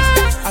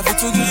 I feel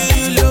to give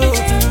you love.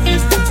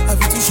 I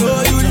feel to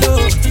show you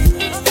love.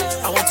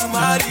 I want to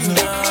marry you,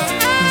 Nana.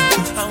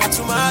 I want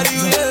to marry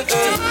you, yeah.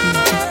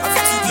 I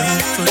feel to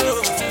give you love.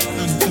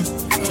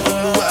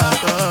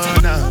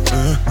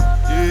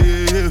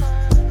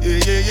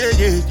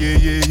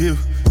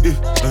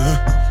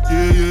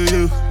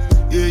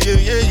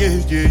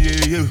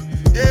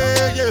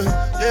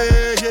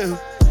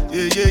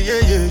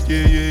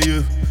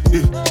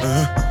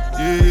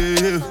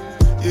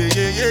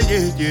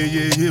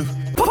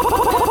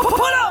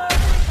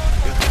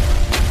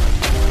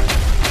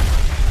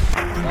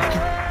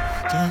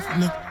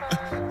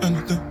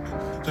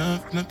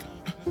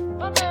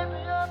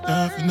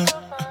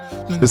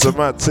 It's a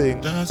mad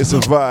thing, it's a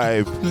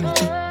vibe.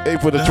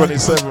 April the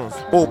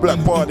 27th, all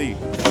black party.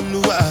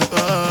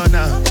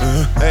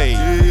 Hey.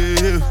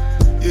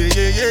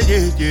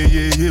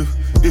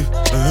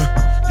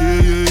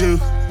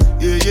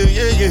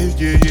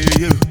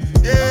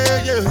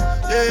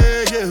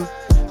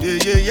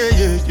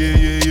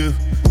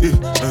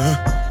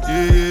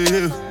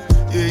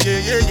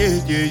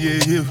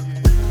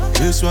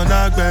 This one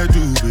I better do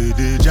with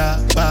the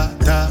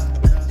jabata.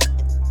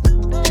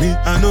 Me, I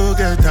no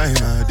get time,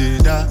 I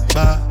did that,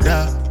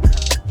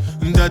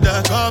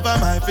 Dada cover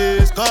my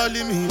face,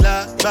 calling me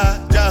la ba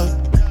da.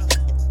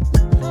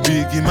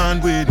 Biggie man,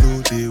 we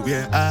know they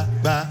wear a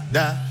ba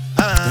da.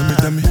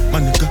 Tell me, my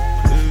nigga,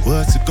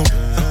 what's it gon'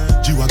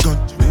 G-Wagon,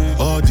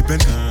 all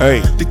depend.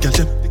 Hey, the girl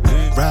them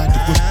ride the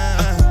whip.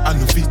 I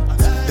know feet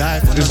die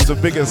for. This is the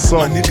biggest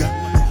song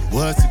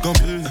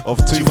of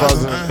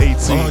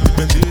 2018.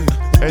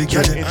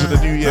 Entering into the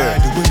new year.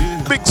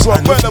 Big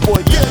song, Burna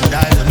Boy,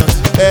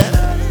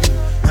 yeah.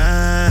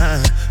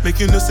 Make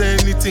you no say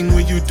anything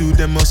when you do,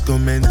 they must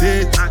commend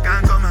it. I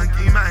can't come and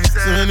keep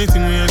myself. So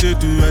anything when you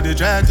do, I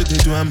try to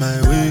do on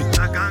my way.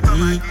 I can't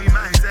come and keep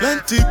myself.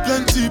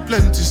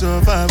 Plenty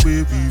survive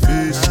where we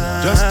face.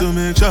 Just to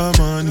make sure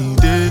money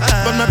day.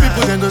 But my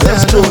people can go say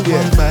I know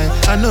one buy,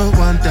 I know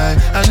one die,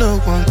 I know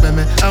one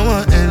payment. I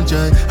want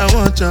enjoy, I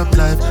want job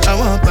life, I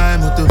want buy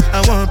motor,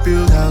 I want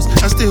build house,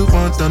 I still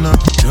want to know.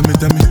 Tell me,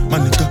 my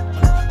nigga,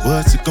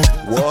 what's it come?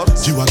 What?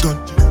 G-Wagon,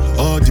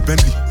 all the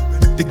Bentley,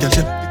 the cash,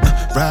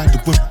 ride the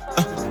whip,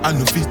 I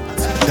know feet,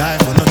 die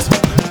for nothing.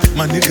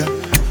 My nigga,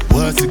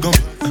 what's it come?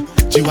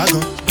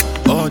 G-Wagon,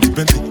 all the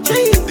Bentley.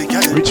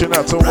 Reaching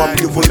out to all my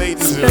beautiful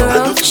ladies.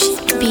 Out to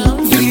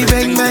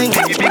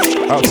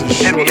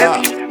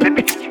Shola.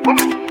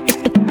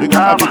 Big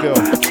up Abigail.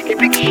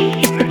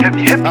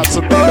 Out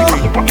to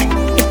Baby.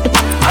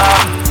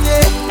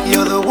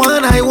 You're the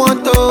one I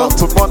want, oh. Out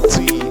to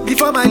Monty.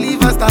 Before my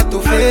liver start to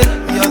fail,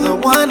 you're the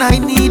one I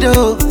need,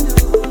 oh.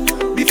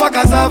 Before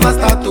cassava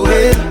start to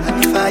hail,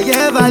 and if I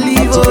ever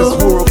leave, out to this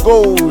world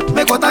gold.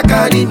 Make what I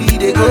carry me,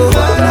 they go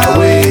far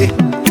away,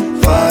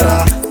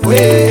 far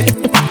away.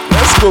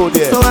 Let's go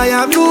there. So I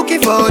am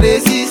looking for the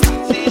sister,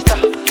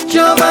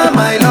 Jova,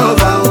 my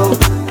lover, oh.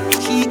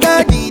 She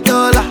got the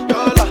dollar,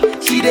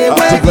 she the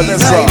wear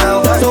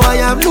designer. So I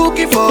am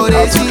looking for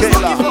the sister,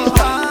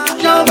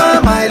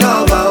 Jova, my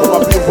lover,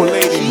 oh.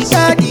 She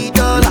got the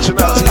dollar, she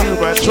the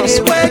wear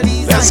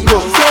designer. Let's go.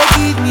 So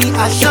give me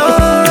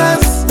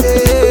assurance,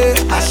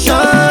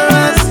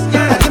 assurance.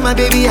 I give my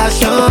baby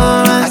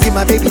assurance, I give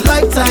my baby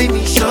lifetime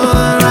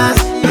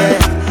insurance, yeah.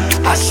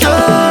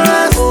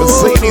 Assurance,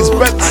 Mercedes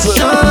Benson.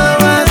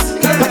 Assurance,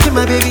 I give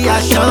my baby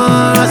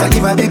assurance, I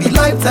give my baby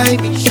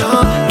lifetime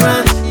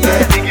insurance,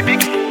 yeah.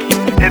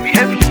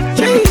 Heavy.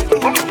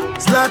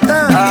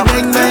 Zlatan,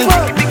 bang bang.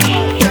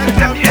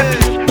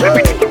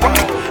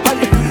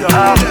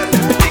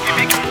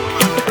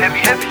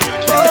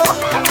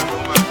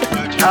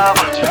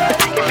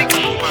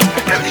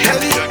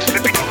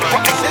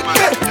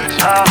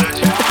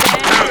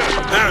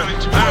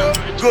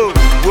 Go,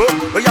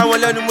 oya wọn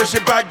lẹ́nu mo ṣe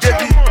bá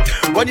débi.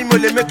 Wọ́n ní mo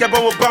lè mẹ́kẹ́ bọ́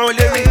mo bá wọn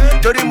lérí.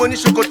 Torí mo ní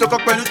ṣòkòtò kan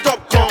pẹ̀lú top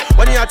kan.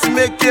 Wọ́n ní àti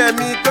mẹ́kẹ́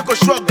mi pé kò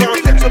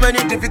ṣọ́gun. So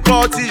many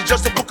difficulties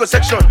just to book a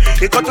section.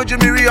 Ìkan tójú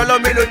mi rí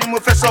ọlọ́mẹ́lò ni mo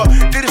fẹ́ sọ.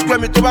 3 square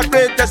mi tó bá pé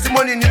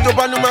testimony ni tó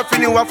bá ní máa fi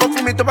ni wà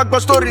fún mi tó bá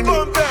gbọ́ story mi.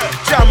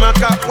 Ṣé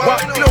àmàkà wá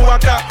kí ló wá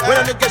ká? Wọ́n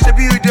yẹn lè gẹ̀ṣẹ̀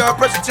bí ìdè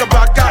ọ̀pẹ́sì tí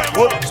ọba ká.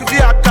 Wo Sufi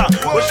Aka,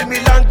 Oṣimi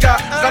Langa,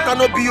 Zlatan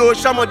no be o,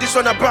 Ṣàmọ̀ this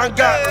one a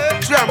banga.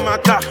 Ṣé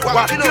àmàkà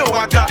wá kí ló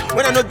wá ká?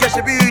 Wọ́n yẹn lè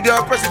gẹ̀ṣẹ̀ bí ìdè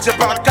ọ̀pẹ́sì tí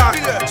ọba ká.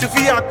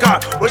 Sufi Aka,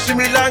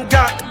 Oṣimi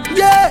Langa.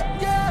 Yeah,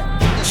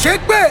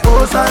 shake back.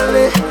 Oh,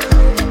 Sally,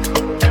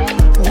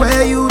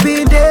 where you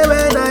been there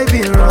when I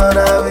been run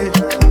away?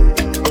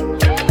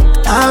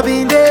 I've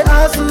been there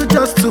hustle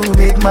just to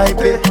make my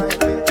pay.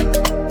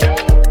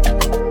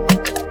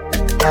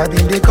 I've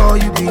been they call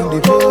you, been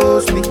they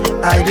post me.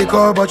 I they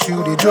call but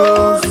you they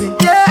trust me.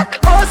 Yeah,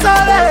 oh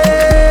Sally,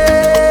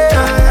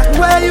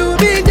 where you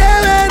been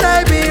there when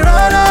I been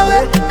run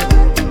away?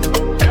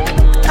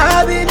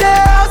 I've been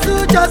there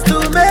hustle just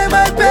to make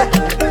my pay.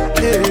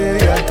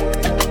 Yeah.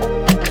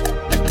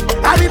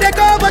 I did they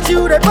call but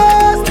you they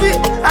post me.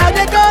 I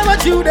they call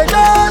but you they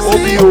trust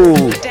me.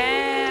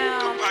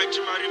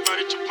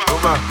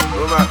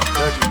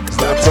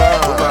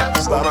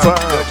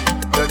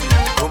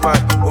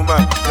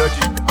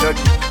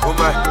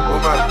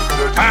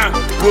 Damn.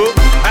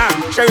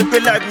 Share pay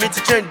life me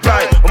to change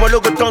by. I'm a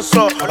logo ton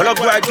so, I'm a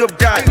go I job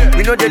die.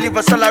 We know they live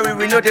a salary,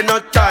 we know they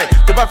not tie.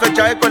 To ba fe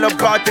jai call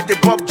about it, they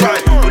pop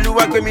dry.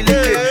 Oluwa gbe mi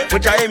leke, mo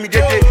jai mi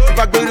dede. If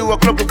I go to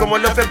work club, go mo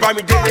lo fe ba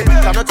mi dede.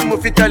 Cannot to mo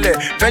fit tell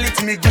belly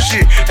to me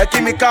Gucci. I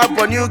keep me car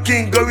on new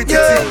king, go with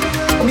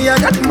it. Me I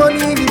got the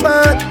money in the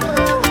bank.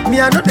 Me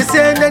I not the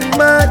same any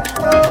man.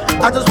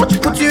 I just want to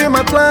put you in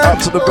my plan.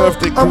 Out to the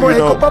birthday crew, you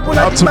know.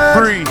 Out to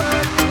Free.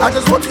 I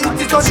just want to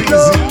eat it on the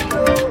low.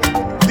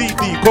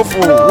 DD, Kofu,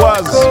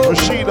 Waz,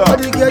 Rashida,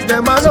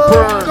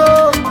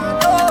 Superb.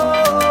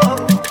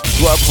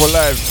 Swap for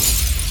life.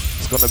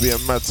 It's gonna be a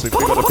mad thing.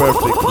 We got the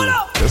birthday crew.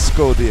 Let's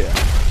go there.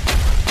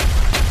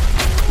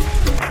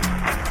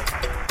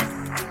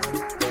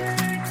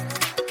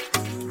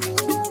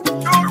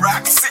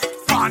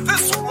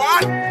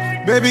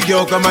 Baby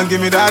girl, come and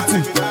give me that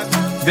thing.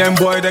 Them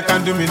boy, they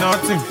can't do me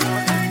nothing.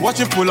 Watch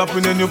you pull up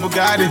in a new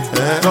Bugatti.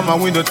 From my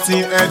window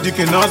team, Ed, you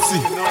cannot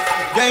see.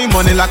 Getting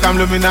money like I'm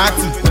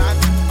Illuminati.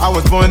 I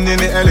was born in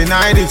the early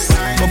 90s.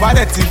 But by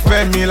the team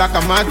fed me like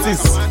a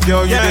Martins.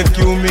 Girl, you didn't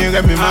kill me,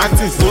 Remy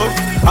Martins.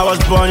 I was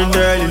born in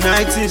the early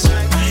 90s.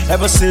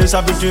 Ever since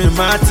I've been doing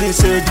my thing.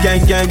 Say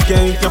gang, gang,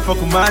 gang, can't fuck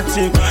with my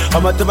team.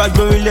 I'm a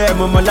tobacco relay, I'm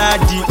a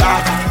lady.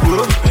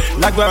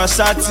 Like where I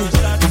sat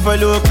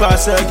follow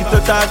pass, keep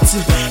the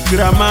 30.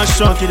 Get a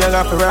mansion, get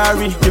a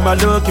Ferrari. Give my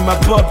look, give my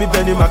puppy,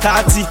 Benny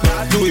McCarthy.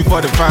 Do it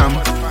for the fam.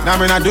 That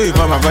mean I do it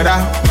for my brother.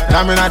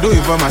 That mean I do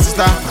it for my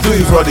sister. Do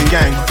it for the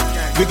gang.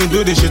 We can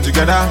do this shit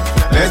together.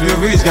 Let's be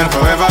rich gang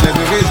forever. Let's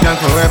be rich gang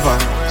forever.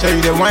 Show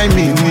you the wine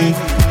me.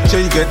 Show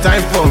you get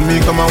time for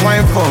me. Come and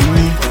wine for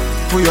me.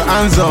 Put your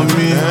hands on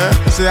me.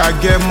 Say I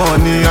get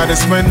money, I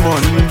just spend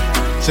money.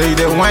 Show you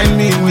the wine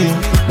me.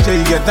 Show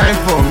you get time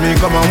for me.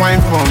 Come and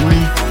wine for me.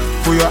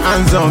 Put your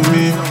hands on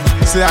me.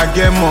 say I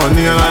get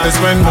money and I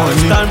spend money.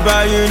 Stand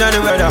by you in the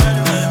weather.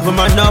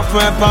 Mama enough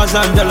for a pounds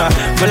and dollar.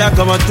 But I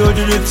come and told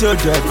you the truth,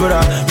 good.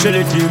 Show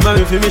the dream,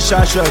 mommy, for me,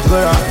 shot,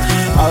 good.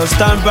 I'll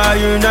stand by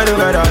you in the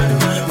weather.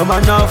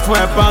 Mama enough for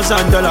a pounds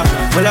and dollar.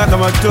 But I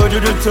come and told you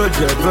the truth,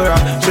 good.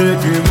 Show the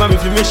dream, mommy,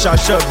 for me, shot,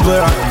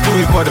 good.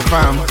 Do it for the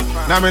fam.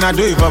 That mean I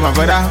do it for my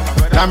brother.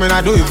 That mean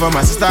I do it for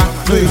my sister.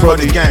 Do it for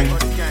the gang.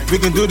 We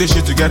can do this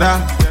shit together.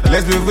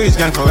 Let's be rich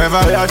gang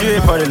forever. I do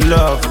it for the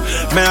love.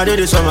 Man, I do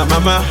this for my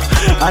mama.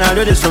 And I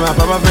do this for my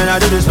papa. Man, I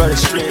do this for the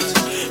streets.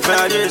 Man,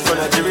 I do this for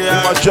Nigeria.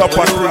 My job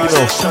on Man,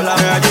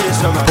 I do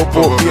this for my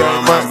Popo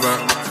behind man.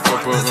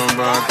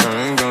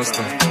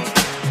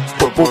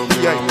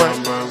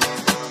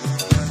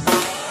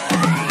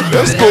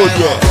 Let's go,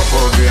 yeah. Popo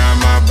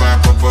behind my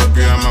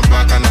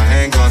back, and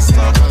I ain't gonna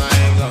stop.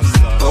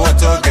 What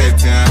to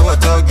get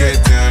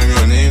in,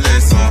 you need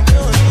listen.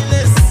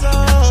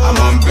 I'm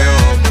on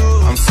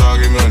bail, I'm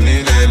sorry, me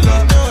need a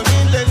lot.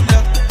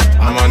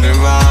 I'm on the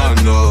run,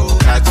 no,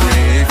 catch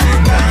me if you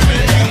can.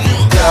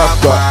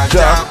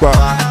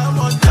 Jackpot,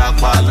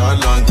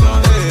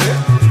 London.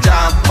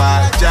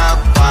 Jackpot,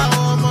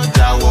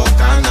 Jawo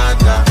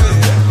Canada.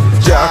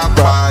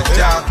 Jackpot,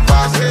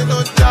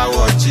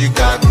 Jawo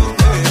Chicago.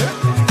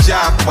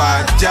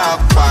 Jackpot,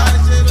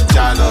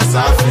 Jalos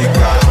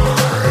Africa.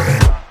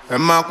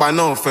 Emma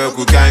Pano fẹ́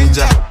kú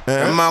ganja.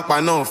 Emma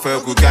Pano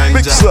fẹ́ kú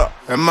ganja.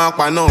 Emma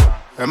Pano.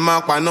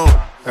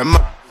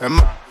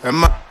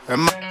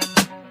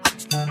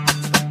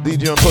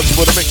 DJ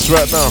Untouchable the mix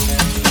right now.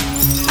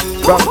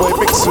 Bad boy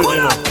mixing,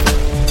 you know.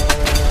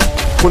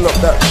 Pull up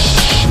that shit.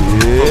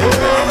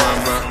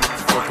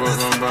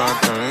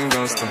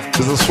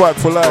 There's a Swag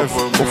for Life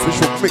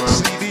official mix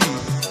CD.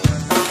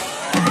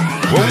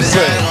 What we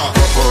say?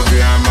 Popo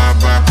behind my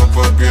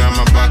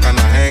back, and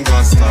I ain't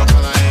gonna stop.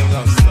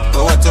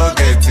 What to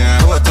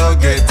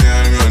get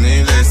in, you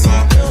need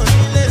listen.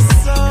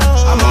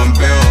 I'm on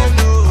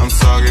bail, I'm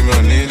sorry, me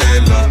need a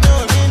lot.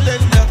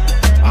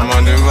 I'm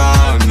on the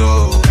run,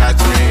 no, catch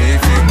me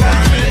if you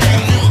can.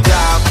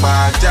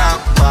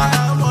 Jackpot,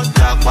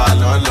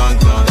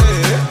 London.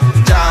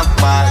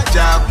 Jackpot,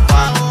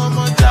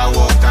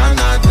 Jawo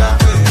Canada.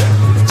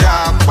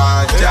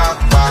 Jackpot,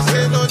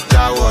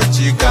 Jawo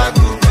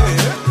Chicago.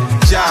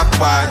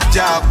 Jackpot,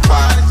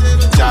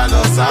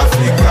 Jalos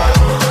Africa.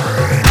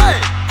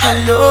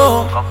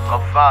 Hello.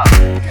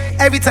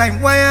 Every time,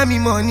 why am I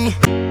money?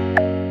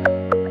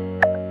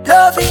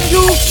 Loving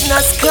you,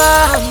 not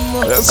scam.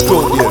 Let's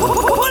go, yeah.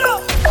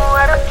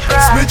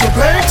 Split your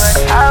banks.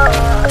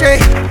 Okay.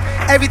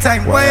 Every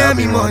time, why am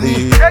I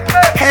money?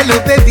 Hello,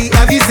 baby,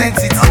 have you sent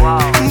it?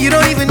 You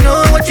don't even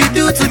know what you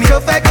do to me.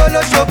 If I go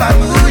low shop, I'm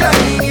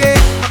moving, yeah.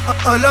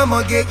 All I'm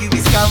gonna get you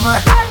is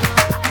scammer.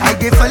 I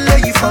dey follow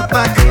you for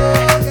back.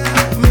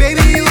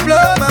 Baby, you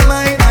blow my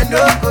mind, I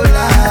don't go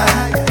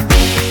lie.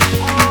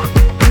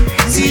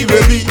 See,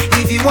 baby,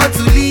 if you want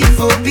to leave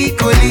for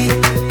Piccoli,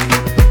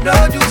 no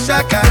do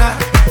shakara,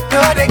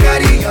 no they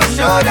carry your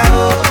shoulder.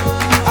 Oh,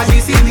 as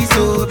you see me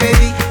so,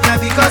 baby, now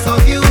because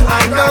of you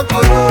I don't go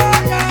low.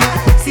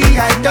 See,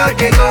 I don't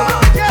get go.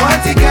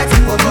 Want to get to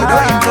go,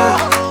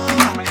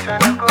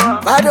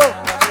 Bado,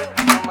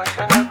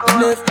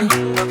 left me. Do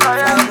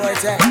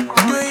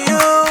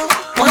you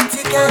want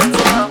to get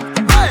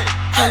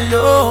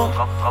hello?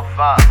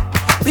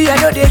 Me, I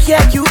know they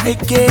hear you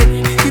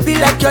again. You be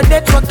like your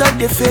network on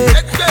the fake.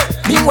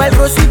 Meanwhile,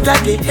 Rosita,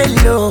 they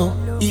hello.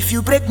 If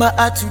you break my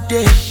heart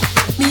today,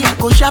 me, I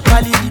go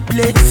sharply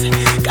replace.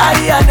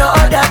 Carry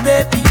another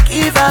baby,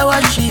 give her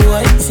what she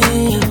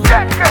wanting.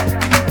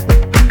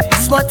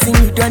 Smart thing,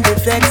 you done the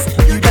vex,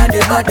 you done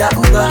the other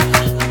Uber.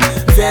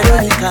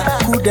 Veronica,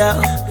 cool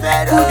down,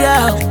 yeah.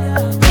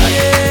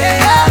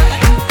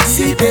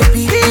 See,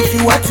 baby, if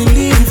you want to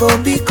leave, or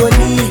be go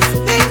leave.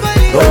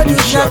 Go do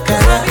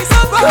shakara,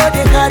 go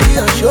they carry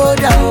your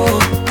shoulder, oh.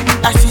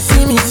 As you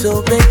see me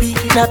so, baby,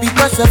 now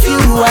because of you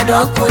I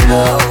don't go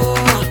low.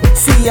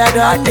 See, I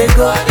don't they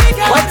go.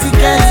 What you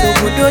can so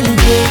good don't you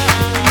go?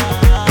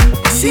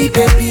 See,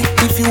 baby,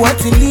 if you want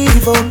to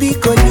leave, or be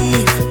go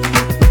leave.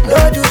 Go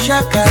do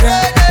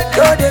shakara,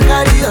 go they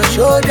carry your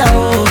shoulder,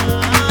 oh.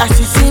 As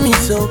you see me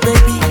so,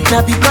 baby,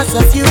 now because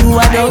of you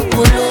I don't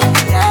go low.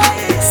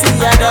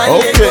 See, I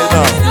don't they go.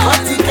 What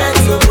you can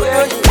so good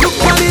don't you go? You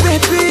call me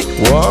baby.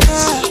 What?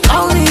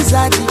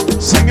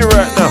 Sing it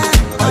right now.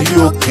 Are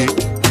you okay?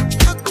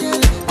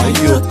 Are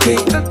you okay?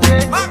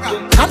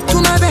 Come to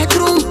my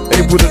bedroom.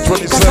 April the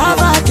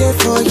 27th.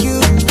 For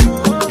you. You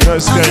know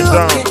it's going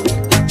down.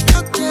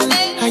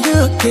 Are you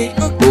okay?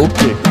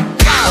 Okay.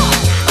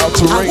 Out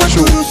to Rachel. I want to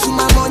use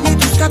my money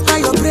to scatter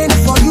your brain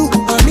for you.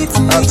 Permit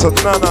me. Out to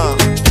Nana.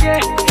 Yeah,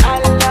 I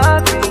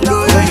love you.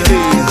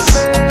 Ladies.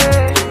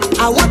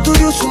 I want to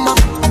use my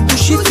to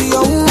shift to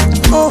your womb.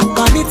 Oh,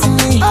 permit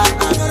me.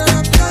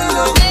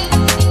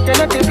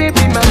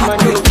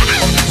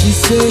 She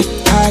say,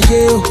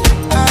 aye oh,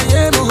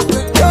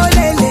 go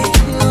lele,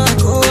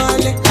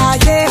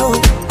 aye oh,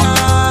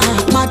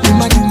 madu,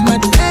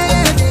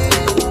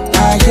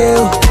 aye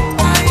oh,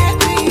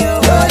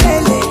 go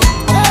lele,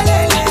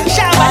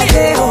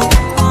 aye oh,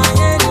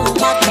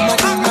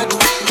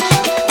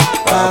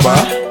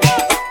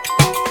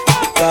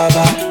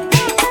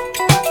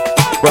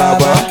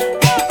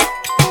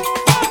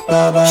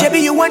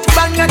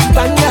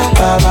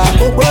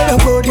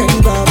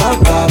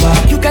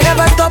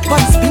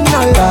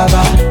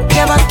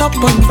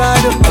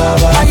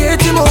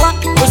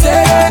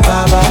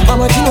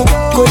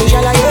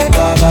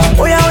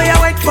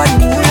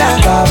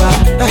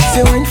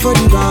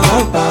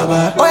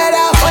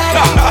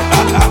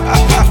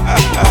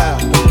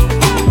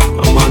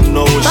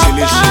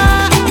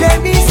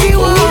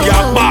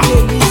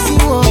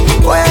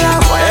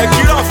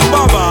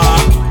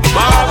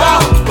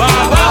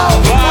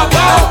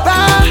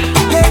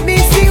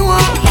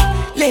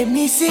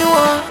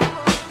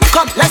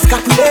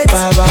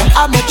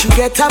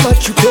 forget how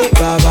much you pay,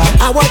 Baba.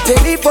 I want a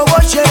leave for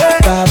what you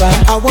heard, Baba.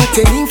 I want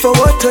a leave for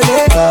what to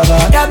lay,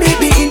 Baba. That me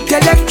be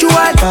intellectual,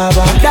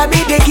 Baba. That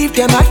me they give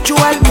them actual,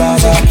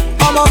 Baba.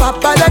 I'm a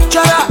Baba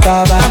lecturer,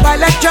 Baba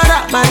lecturer,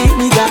 my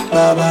nigga,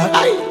 Baba.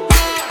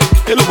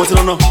 Hello, what's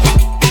on?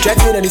 20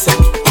 million,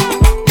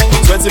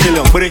 20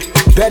 million, break.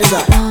 Better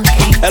that.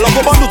 Hello, go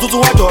back to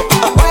what?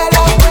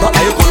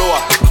 Are you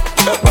Koloa?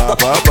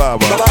 Baba.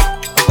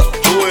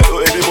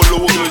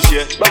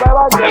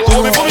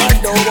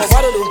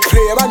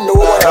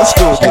 Let's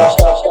go, yeah.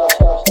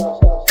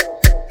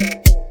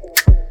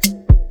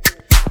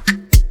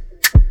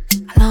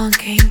 Along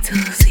came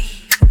Tuesday.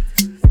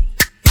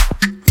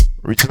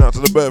 Reaching out to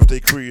the birthday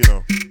crew, you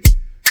know.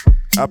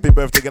 Happy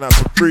birthday going out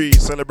to Bree,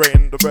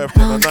 celebrating the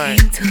birthday on the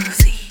night.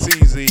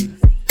 TZ,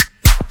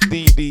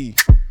 DD,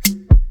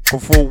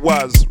 Kofo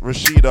Waz,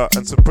 Rashida,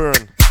 and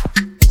Sapurin.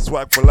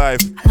 Swag for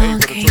life, April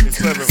the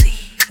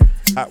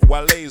 27th at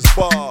Wale's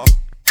Bar,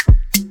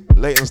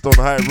 Leytonstone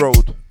High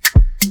Road.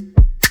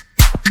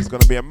 It's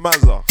gonna be a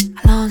mazza.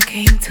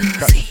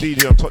 Catch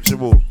DJ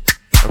Untouchable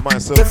and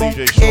myself,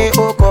 DJ Shaw. In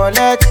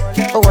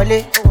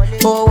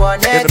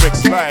the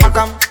mix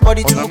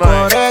live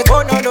on the night.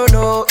 Oh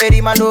no,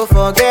 Eddie man don't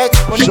forget.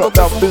 Shut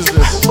down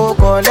business. Oh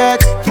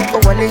collect,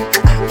 oh wale,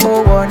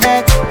 oh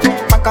wallet.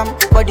 Makam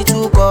body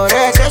too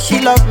correct. Say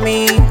she love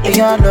me, and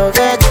you love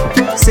it.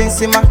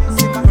 Sensima,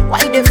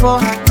 why they for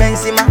her?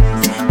 Benzema,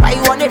 why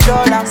you want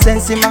 $1?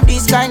 Sensima,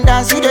 this kind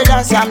dance you the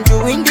dance. I'm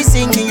doing the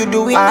singing, you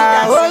doing the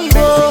dance.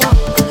 Oh,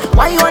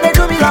 why you wanna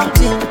do me long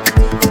thing?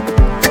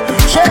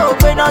 She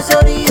open up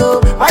sorry yo,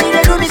 why you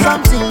they do me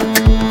something?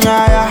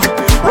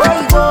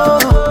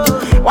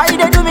 Why you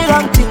they do me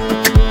wrong thing?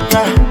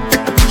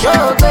 She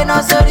open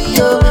up sorry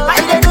yo, why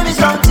you they do me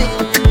something?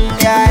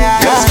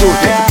 Let's go,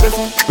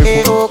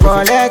 hey, oh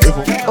collect,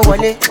 oh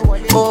wale,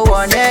 oh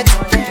wallet.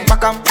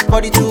 Makam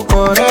body too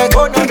correct.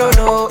 Oh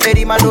no,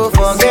 Eddie man don't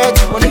forget.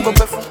 Only go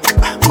perfume,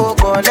 oh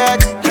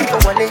collect, oh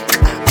wale,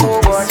 oh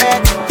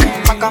wallet.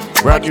 Makam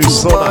brand new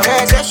Sona.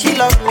 Say she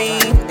love me,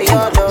 they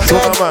all love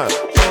Sona man.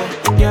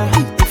 Yeah,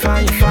 you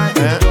fine,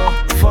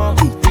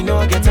 you know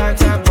get time,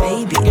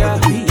 baby. Yeah,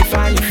 you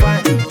fine,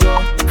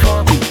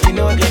 you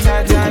know get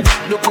time.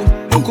 Look,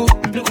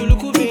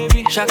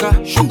 baby. Shaka,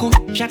 shuku,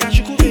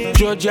 baby.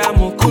 Georgia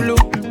Mokulu,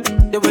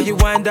 the way you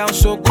wind down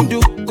so good.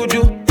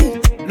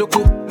 Look,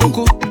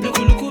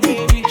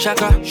 baby.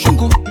 Shaka,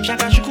 shuku,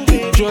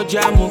 baby.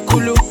 Georgia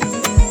Mokulu,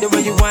 the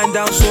way you wind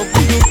down so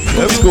good.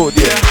 Let's go,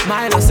 yeah.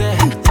 Milo say,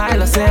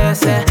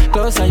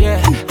 closer,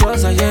 yeah.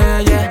 Milo say, closer,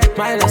 yeah.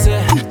 Milo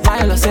say,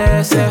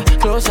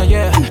 closer,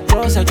 yeah.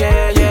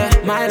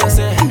 Milo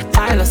say,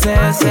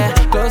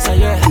 closer,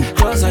 yeah.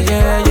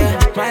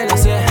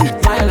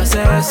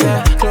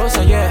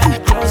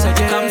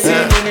 Come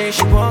see money,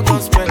 she won't come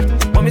spend.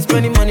 Want me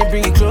spending money,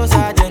 bring it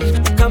closer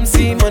then. Come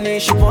see money,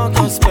 she won't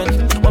come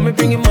spend. Want me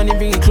bringing money,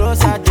 bring it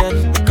closer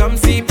then. Come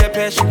see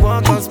Pepe, she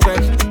won't come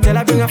spend. Tell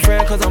her bring a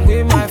friend, cause I'm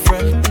with my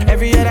friend.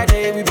 Every other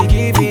day we be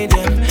giving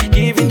them.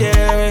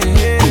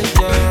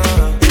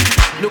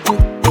 Look,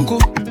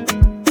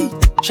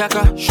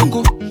 Shaka,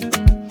 shuku,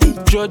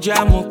 Georgia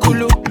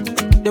Mokulu,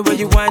 the way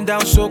you wind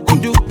down so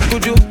good.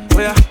 Oh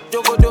yeah,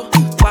 Jogodo,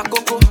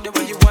 Bakoko, the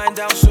way you wind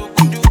down so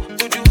good.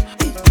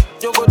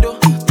 Jogodo,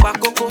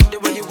 Bakoko, the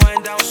way you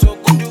wind down so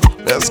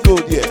good. Let's go,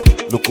 yeah.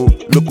 Look.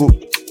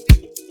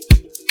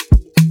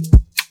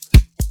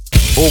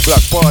 All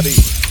black party.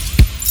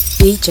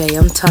 DJ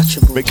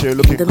Untouchable. Make sure you're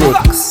looking good.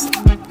 Mix.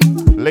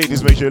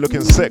 Ladies, make sure you're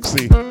looking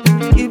sexy.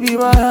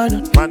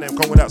 Man, them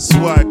come with that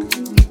swag.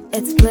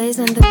 It's Blaze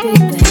and the Big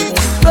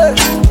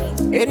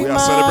Baby. We are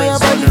celebrating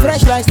body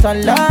fresh like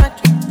salad.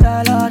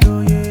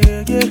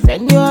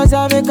 Send yours,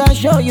 I make I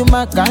show you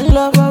my kind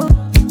love.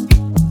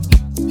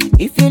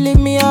 If you leave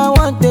me, I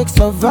want to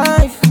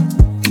survive.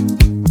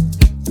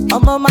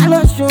 I'm on my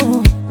last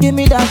show. Give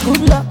me that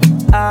good luck.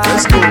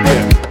 Let's go,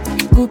 yeah.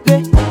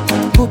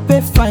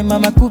 Coupe, fine,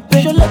 mama, coupe.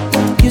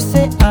 You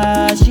say,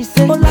 she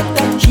say, oh, like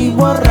that. She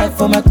want right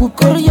for my coupe.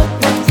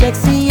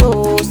 Sexy,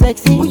 oh,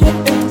 sexy,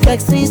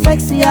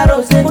 I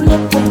rose.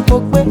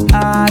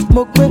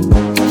 Mokwe.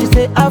 She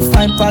say, I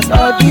find past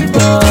all the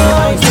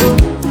boys.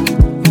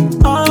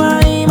 Oh,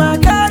 my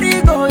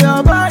carry go,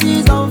 your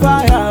body's on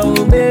fire.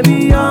 Oh,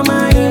 baby, oh,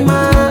 my.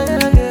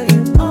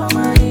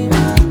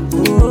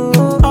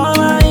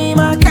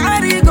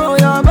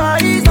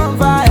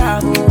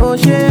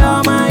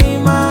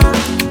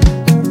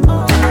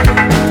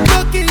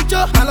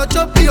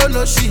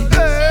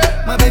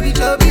 My baby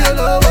chubby all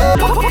over.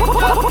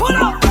 Pull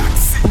up.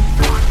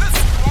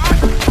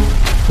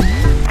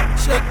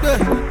 Shake it.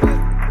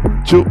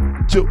 Cho.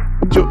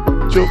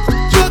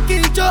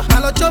 Choking cho, I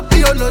love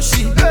chubby all over.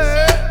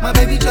 My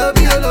baby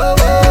chubby all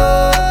over.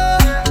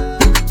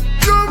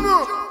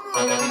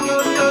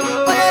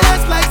 Oh yeah,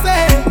 that's like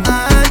say,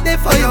 I'm there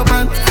for your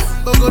man.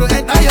 Go to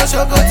enter your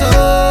shokoto.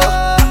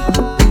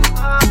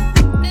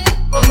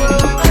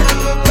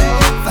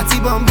 Fatty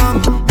bum bum.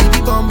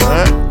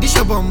 This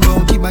your bum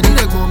bum, keep body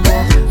leg bum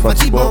bum.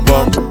 Fatty bum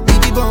bum,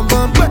 biggie bum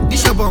bum.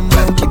 This your bum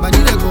bum, keep body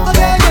leg bum bum.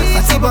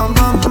 Fatty bum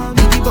bum,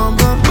 biggie bum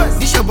bum.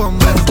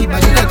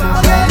 leg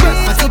bum bum.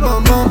 Party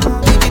bum bum,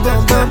 baby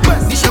bum bum.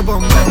 This your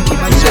bum bum,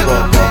 my leg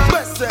bum bum.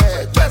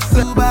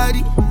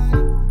 Body,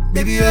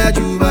 baby, oh yeah,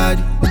 you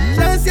body.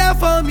 Dance here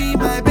for me,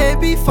 my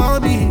baby for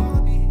me.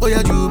 Oh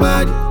yeah, you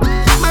body.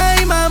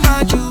 My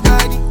mama, you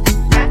body.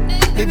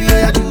 Baby, oh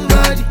yeah, you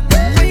body.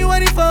 When you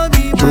want it for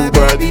me, my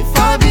baby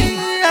for me.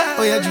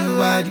 Oh yeah, you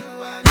body.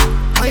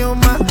 Oh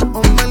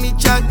my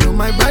licha, you're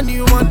my brand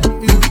new one.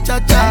 You be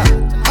cha-cha.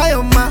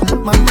 Oh my,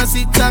 mama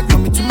sita,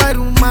 come into my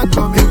room,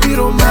 come in the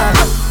room. Oh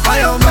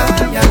my,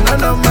 yeah,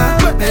 no, my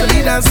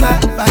belly dancer,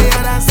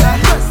 fire dancer.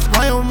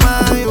 Oh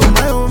my, be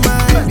my woman.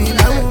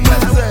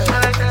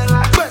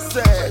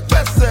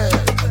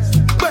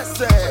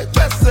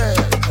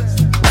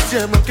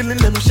 I'm killing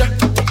them shot.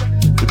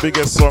 The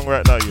biggest song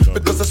right now, you know.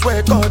 Because I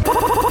swear God.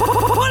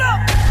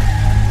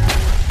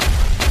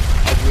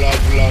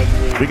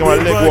 Big on my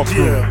leg walk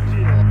through.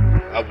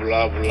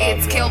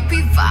 It's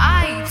Kelpie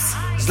vibes.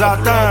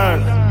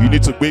 Zlatan. You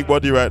need to big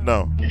body right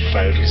now. If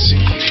I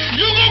receive.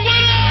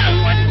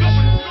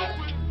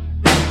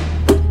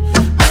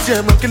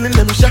 I'm killing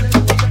them shot.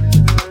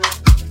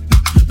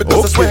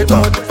 Because I swear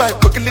God, if I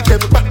kill them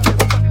back.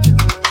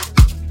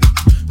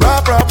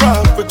 Rah,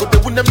 we go to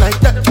win them like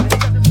that.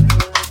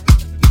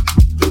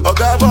 Oh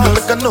God,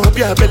 like I know,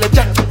 be a belly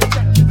jack.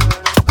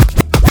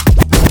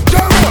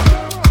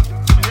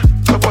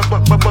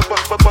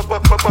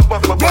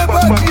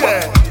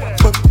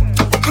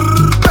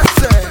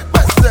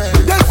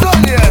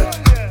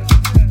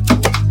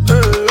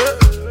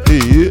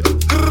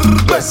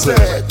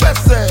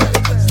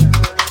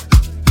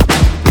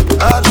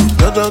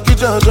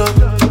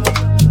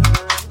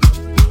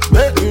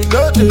 Make you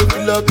know they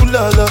feel like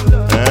kulala.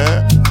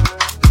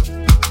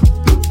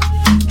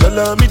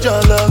 Jala mi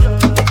jala.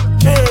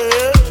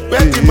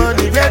 Get the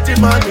money, na.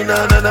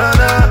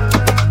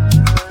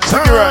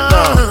 Sing it right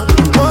now.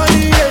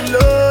 Money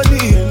alone.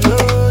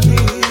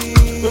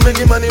 We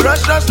making money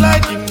rush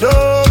like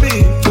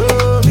Indomie.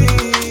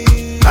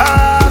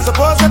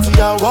 Suppose that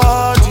you are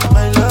worthy,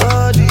 my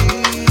lordy.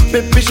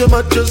 Baby, show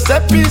my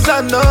Giuseppe's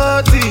are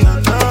naughty.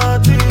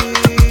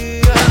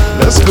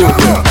 Let's go.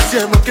 See,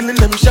 I'm killing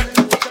them shot.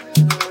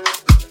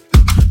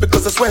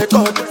 Because I swear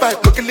God, if I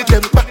kill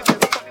them back.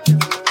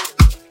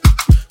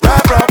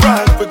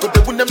 Rah, we go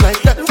to win them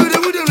like that.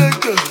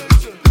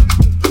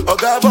 Oh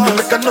God,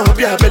 like I know,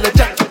 be a belly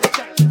jack.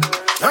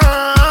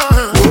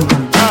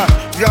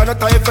 You are not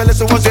tired, fellas,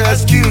 so what's your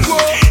excuse?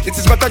 It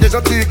is matter, there's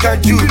nothing you can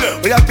do.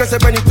 Oh yeah, guess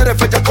when you tell the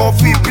fetch a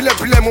coffee, pile,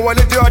 mo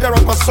wale the other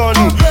of my son.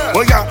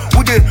 Oh yeah,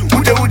 ude.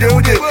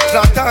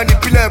 Zlatan,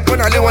 pile,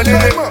 bona le wale.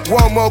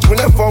 One more,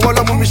 kule for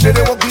wala mu mishele,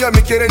 wakuya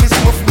mikere ni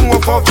simo fu mo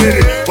for fere.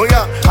 Oh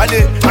yeah,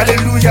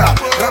 hallelujah.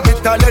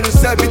 Rabita le nu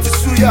sebi ti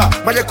suya.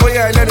 Maje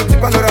koya le nu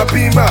tipa lo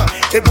rapima.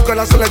 Ebuka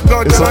la sole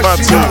God, it's a mad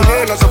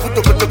thing. La so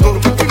futo koto.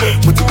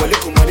 Muti wale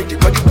kumani di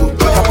kwadi bu.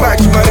 Papa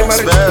ki mare di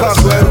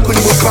papo,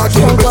 kuni mo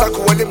pato, besa ko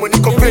wale money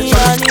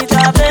convention.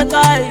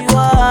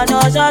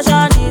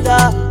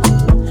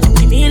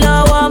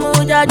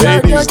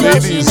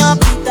 Ladies,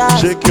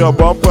 shake your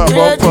bumper.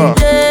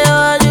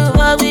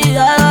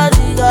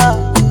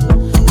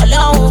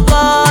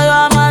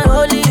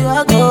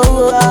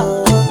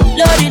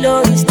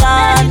 Lori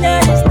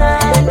standing.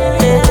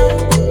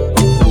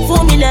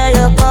 For me, let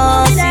your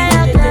body,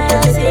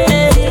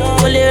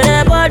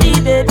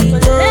 baby.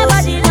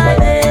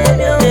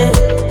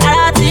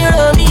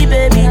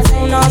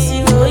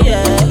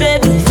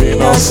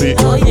 See.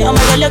 Oh yeah, I'm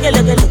gonna look. Yeah,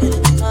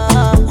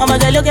 I'm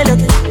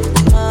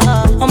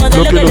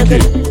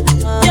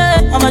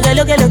gonna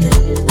look.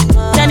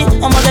 Danny,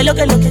 I'm gonna look.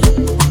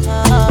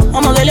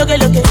 I'm gonna look.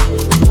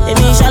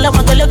 Emi inshallah, I'm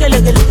gonna look.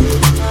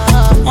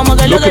 I'm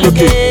gonna look.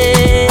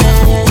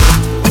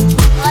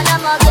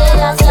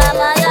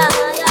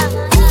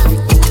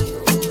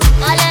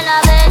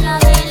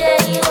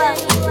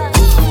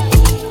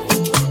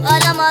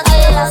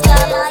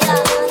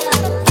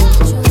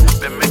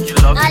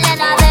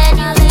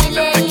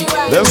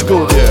 Let's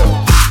go there.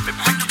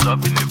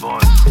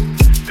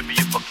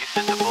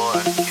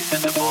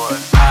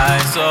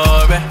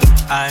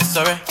 I'm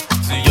sorry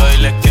to your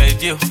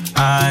elected you.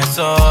 I'm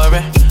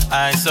sorry,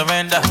 I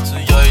surrender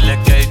to your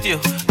elected you.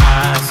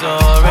 I'm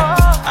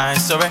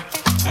sorry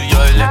to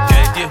your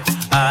elected you.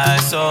 I'm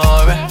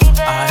sorry,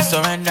 I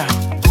surrender.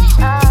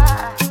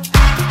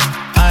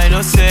 I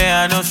don't say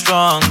I know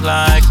strong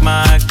like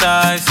Mike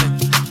Tyson.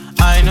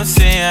 I know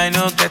say I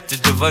know get to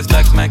the voice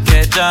like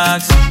Michael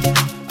Jackson.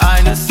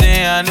 I know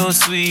say I know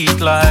sweet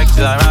like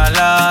Zara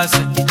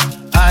Larson.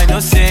 I know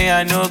say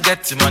I know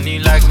get the money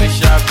like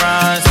Michelle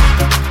Branson.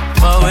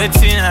 But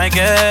waiting I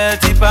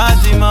get it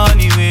past the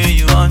money where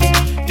you want.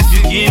 If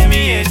you give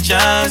me a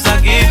chance, I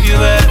give you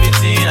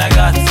everything I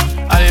got.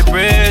 I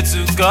pray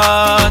to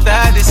God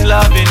that this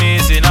loving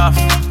is enough.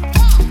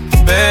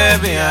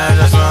 Baby, I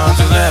just want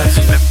to let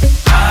you know.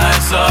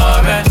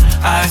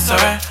 I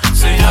surrender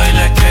to your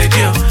elected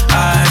you.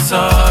 I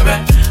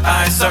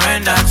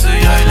surrender to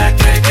your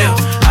elected you.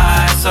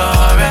 I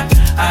surrender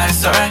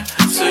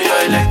to your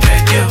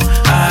elected you.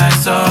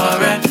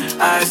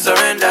 I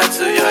surrender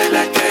to your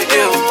elected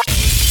you.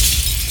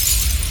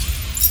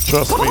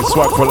 Trust me,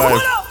 swag for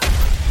life.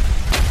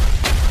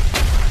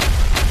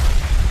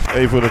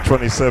 April the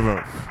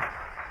 27th.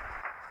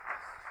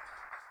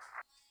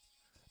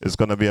 It's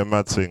gonna be a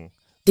mad thing.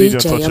 DJ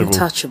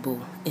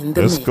Untouchable in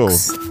the Let's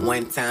mix. Go.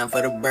 One time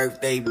for the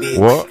birthday, bitch.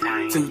 What?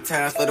 2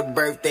 times for the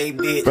birthday,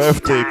 bitch.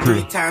 Birthday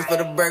crew. 3 times for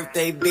the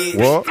birthday, bitch.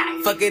 What?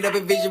 Fuck it up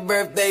if it's your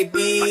birthday,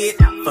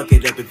 bitch. Fuck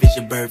it up if it's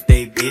your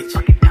birthday, bitch.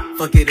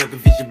 Fuck it up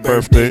if it's your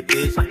birthday,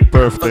 bitch.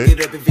 Birthday. Fuck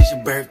it up if it's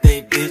your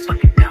birthday, bitch.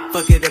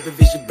 Fuck it up if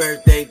it's your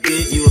birthday,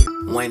 bitch. You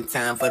 1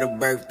 time for the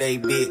birthday,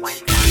 bitch.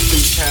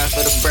 2 times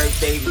for the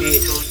birthday,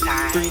 bitch.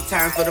 3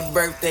 times for the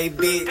birthday,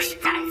 bitch.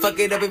 Fuck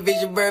it up if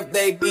it's your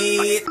birthday,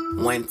 bitch.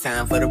 1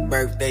 time for the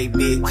birthday,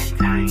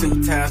 bitch.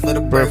 2 times for the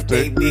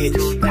birthday, bitch.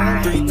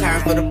 3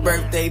 times for the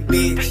birthday,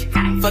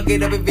 bitch. Fuck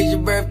it up if it's your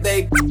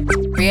birthday.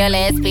 Real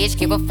ass bitch,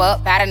 give a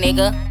fuck about a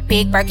nigga.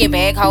 Big Birkin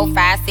bag, hold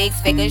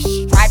 5-6 figures.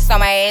 Stripes on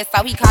my ass,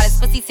 so he call his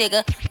pussy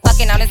tigger.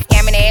 Fucking on a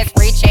scamming ass,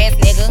 rich ass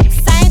nigga.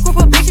 Same group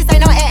of bitches,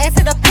 ain't no ass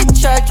to the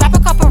picture. Drop a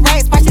couple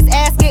racks, watch his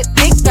ass get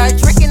bigger.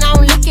 Drinking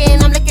on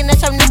licking, I'm looking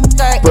at your nigga.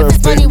 If it's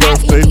funny, why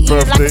eat it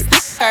like a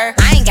sticker?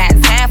 I ain't got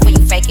time for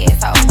you fake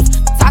ass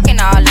hoes. Talking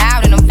all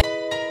loud in them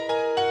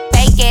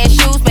fake ass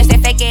shoes, match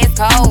that fake ass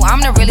cold. I'm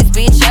the realest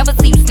bitch ever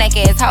see you snake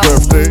ass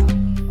hoes.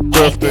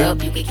 Act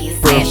up, you could get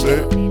snatched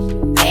up.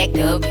 Act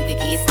up, you could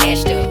get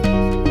snatched up.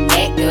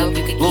 Act up,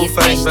 you could get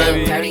snatched up.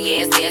 Dirty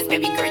ass,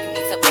 baby girl, you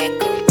need to back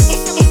up.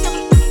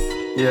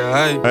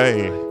 Yeah,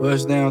 hey.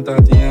 Bust down,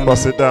 Tatiana.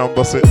 Bust it down,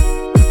 bust it.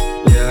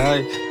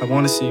 Yeah, I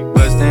wanna see you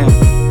bust down.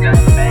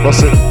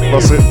 Bust it,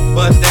 bust it.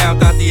 Bust down,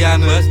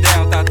 Tatiana. Bust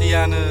down,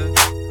 Tatiana.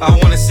 I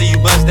wanna see you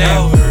bust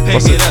down.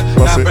 Pick it up,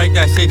 now break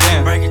that shit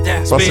down. Break it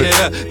down, speed it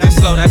up, now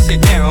slow that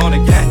shit down on the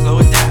gang. Slow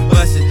it down,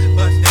 bust it,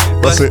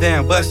 bust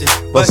down, bust it,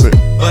 bust it,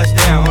 bust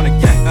down on the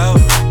gang.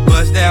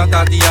 Bust down,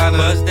 Tatiana.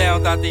 Bust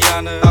down,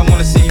 Tatiana. I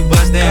wanna see you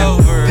bust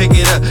down. Pick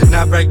it up,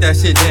 now break that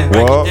shit down.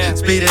 What?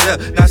 Speed it up,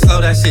 now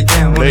slow that shit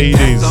down.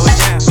 Ladies. Slow it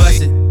down,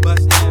 bust it,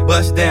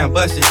 bust down,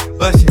 bust it,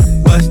 bust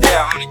it, bust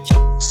down on the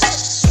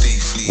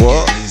gang.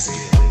 What?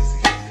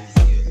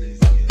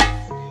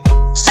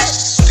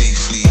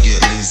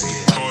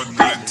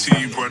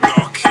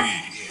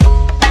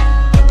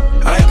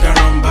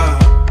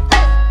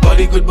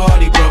 Good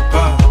body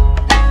proper.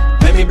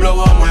 Let me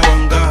blow up my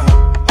wanga.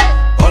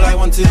 All I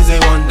want is a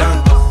one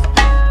dance.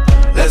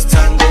 Let's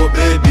tango,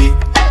 baby.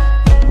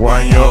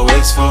 Wine your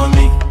waist for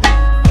me.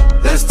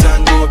 Let's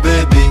tango,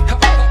 baby.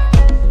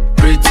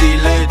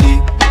 Pretty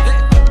lady.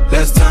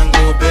 Let's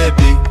tango,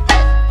 baby.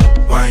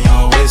 Wine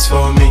your waist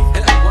for me.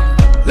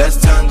 Let's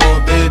tango,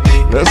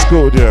 baby. Let's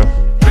go there.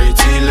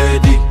 Pretty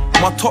lady.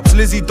 My tops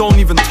Lizzie don't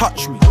even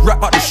touch me.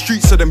 Rap out the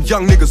streets so them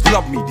young niggas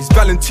love me. These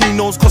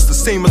Valentinos cost the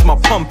same as my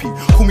pumpy.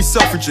 Call me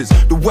Selfridges,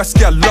 the West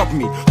girl love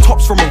me.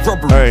 Tops from a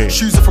robbery,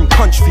 shoes are from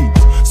country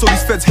feeds. So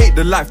these feds hate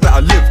the life that I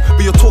live.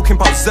 But you're talking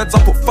about Zeds,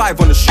 I put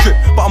 5 on the strip.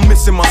 But I'm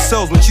missing my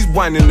cells when she's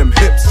whining them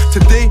hips.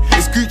 Today,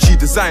 it's Gucci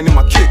designing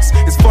my kicks.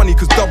 It's funny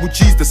cause double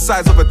G's the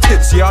size of her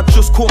tits. Yeah, I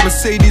just caught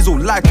Mercedes all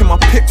liking my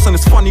pics. And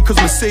it's funny cause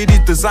Mercedes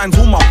designs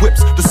all my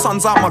whips. The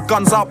sun's out, my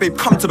gun's out, babe,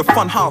 come to the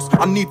fun house.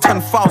 I need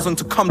 10,000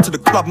 to come to the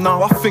club now.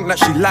 I think that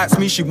she likes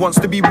me, she wants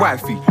to be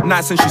wifey.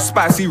 Nice and she's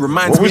spicy,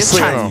 reminds me of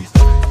Chinese.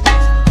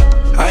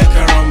 I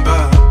can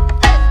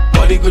rumba,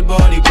 body good,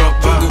 body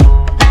proper.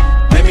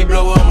 Let me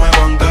blow up my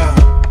wanga.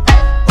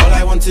 All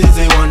I want is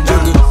a one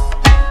dance.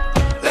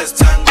 Let's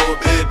tango,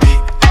 baby.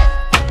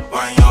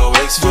 Wine your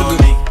waist for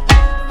me.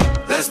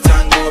 Let's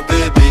tango,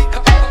 baby.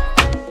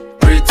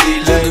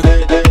 Pretty lady.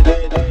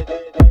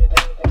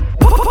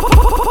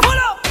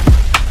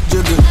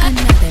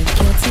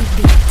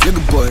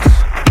 Jigga boy.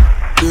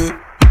 Yeah.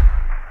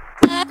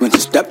 When she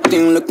stepped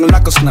in looking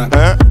like a snack.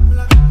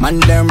 Man,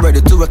 damn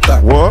ready to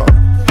attack. What?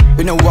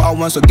 You know what I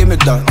want, so give me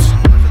that.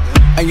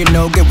 And you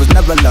know it was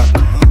never luck.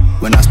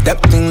 When I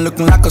stepped in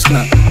looking like a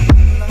snack.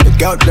 The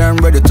girl damn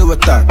ready to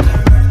attack.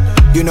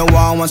 You know what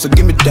I want, so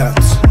give me that.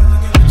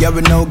 Yeah,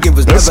 we know it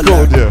was never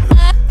luck.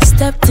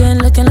 Stepped in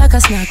looking like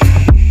a snack.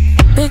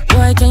 Big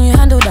boy, can you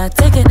handle that?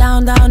 Take it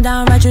down, down,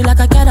 down, ride you like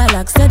a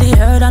Cadillac. Steady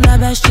heard I'm the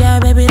best, yeah,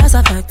 baby, that's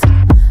a fact.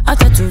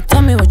 After 2,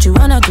 tell me what you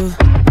wanna do.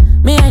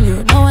 Me and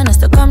you, no one has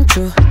to come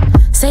true.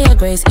 Say your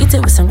grace, eat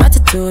it with some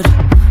gratitude.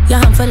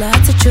 Yeah, I'm full of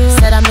attitude.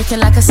 Said I'm looking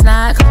like a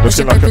snack. What's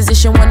your like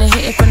position, wanna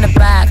hit it from the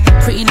back.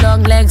 Pretty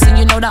long legs and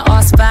you know that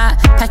ass fat.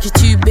 Pack you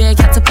too big,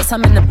 had to put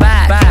some in the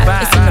back.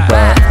 It's in the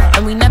back,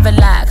 and we never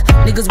lack.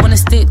 Niggas wanna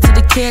stick to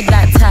the kid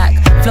like tack.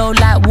 Flow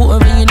like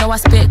water and you know I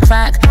spit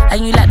crack.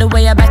 And you like the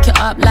way I back it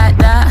up like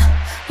that.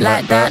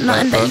 Like that,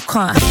 nothing that you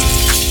can't.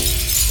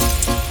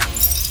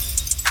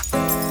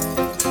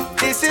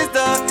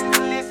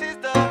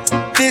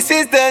 This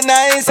is the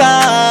nice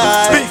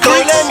side.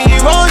 Don't let me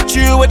run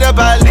you with a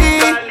belly.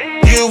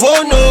 You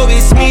won't know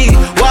it's me.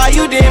 Why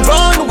you didn't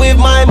run with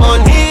my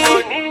money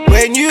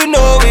when you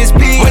know it's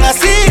me? When I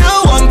see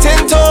you on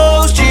 10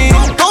 toes, G,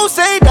 don't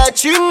say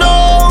that you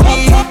know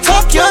me.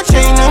 Tuck your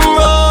chain and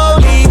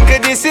roll me,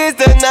 'cause this is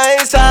the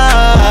nice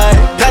side.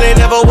 That it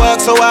never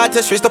works, so I had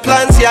to switch the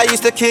plans. See, I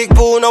used to kick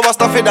ball, now I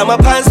stuff it down my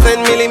pants.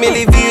 10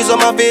 milli views on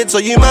my vid, so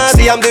you mad.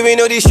 See, I'm doing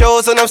all these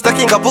shows and I'm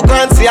stacking couple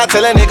grand. See, I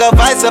tell a nigga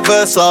vice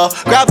versa.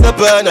 Grab the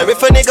burner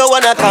if a nigga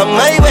wanna come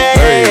my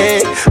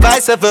way.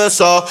 Vice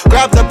versa,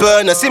 grab the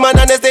burner. See, my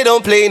nanas, they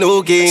don't play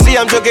no games. See,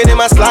 I'm jogging in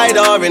my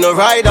slider, in a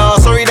rider.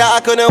 Sorry that I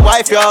couldn't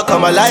wife y'all,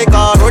 come a like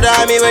her. Road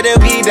at me where the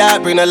weed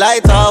at, bring the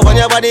lighter. On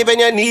your body, bend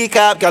your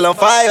kneecap, girl on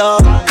fire.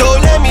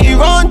 Don't let me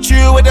run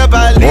through with the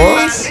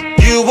police.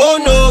 You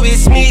won't know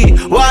it's me.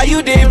 Why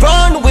you they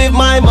run with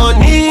my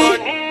money?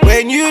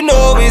 When you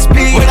know it's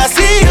me. When I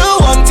see you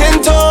on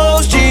 10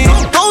 toes, G,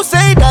 don't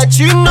say that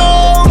you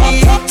know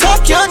me.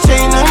 Tuck your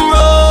chain and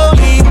roll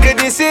me, cause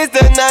this is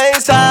the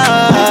nice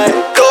side.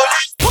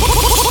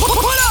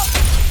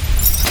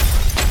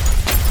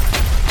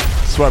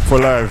 Swag for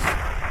life.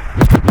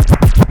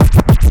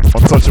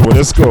 Untouchable,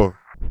 let's go.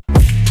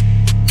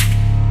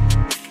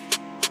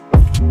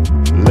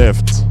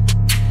 Left.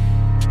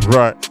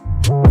 Right.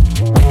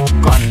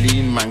 Gun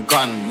lean, man,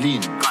 gun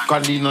lean.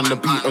 Gun lean on the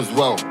beat as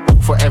well.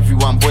 For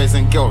everyone, boys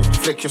and girls,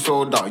 flick your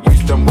shoulder,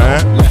 use them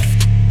well.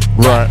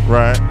 Left.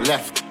 Right.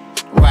 Left.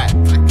 Right.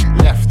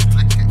 Left.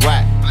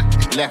 Right.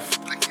 Left.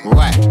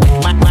 Right.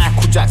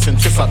 Michael Jackson,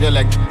 twist up your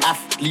leg.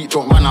 Athlete,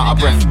 don't run out of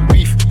breath.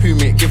 Beef, who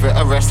mate, give it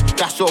a rest.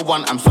 That's your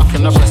one, I'm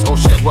sucking the rest. Oh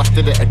shit, Rush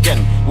did it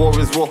again. War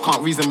is war,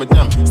 can't reason with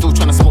them. Still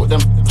trying to smoke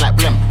them like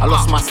blem. I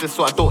lost my sis,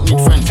 so I don't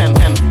need friends.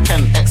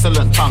 10,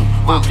 excellent tongue.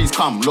 Oh, please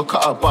come, look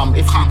at her bum.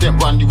 If you didn't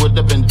run, you would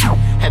have been down.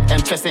 Head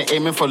and chest ain't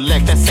aiming for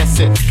leg. Test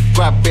it,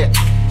 grab it,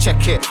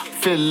 check it,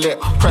 fill it,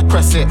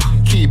 press it,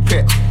 keep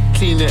it,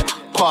 clean it,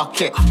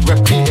 park it,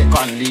 repeat it.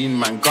 Gun lean,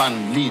 man,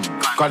 gun lean.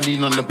 Gun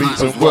lean on the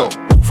beat as well.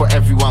 For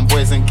everyone,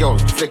 boys and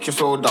girls, flick your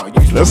shoulder.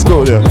 Let's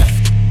go there.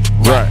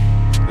 Right.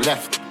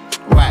 Left.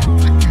 Right.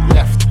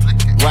 Left.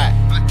 Right.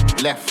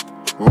 Left.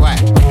 Right.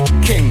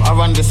 King, I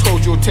run this whole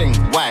drill thing.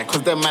 Why?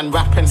 Cause them man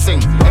rap and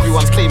sing.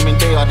 Everyone's claiming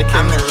they are the king.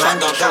 I'm in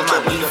London, got my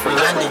beat from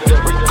London.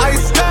 I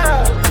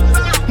style,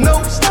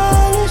 no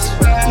stylish,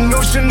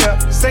 no Chanel,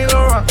 Saint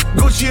Laurent,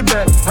 Gucci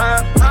bag,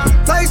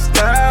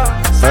 lifestyle,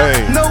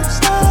 no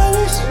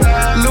stylish,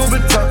 Louis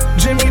Vuitton,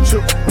 Jimmy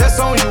Choo, that's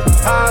on you,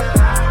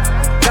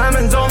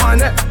 diamonds on my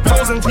neck,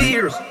 frozen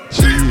tears,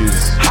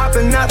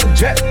 hopping out the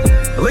jet,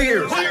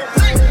 leers,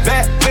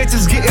 bad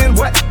bitches getting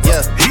wet,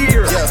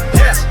 here,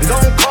 yes,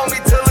 don't call me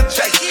till the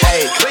check,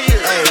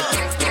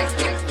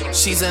 clear.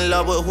 She's in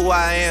love with who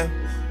I am.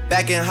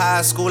 Back in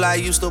high school, I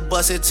used to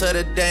bust it to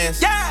the dance.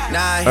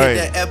 Now I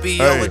hit the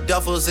FBO with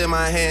duffels in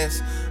my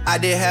hands. I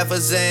did half a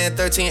Zan,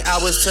 13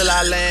 hours till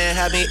I land.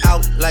 Had me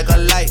out like a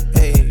light,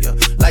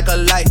 like a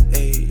light,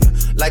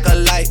 like a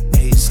light.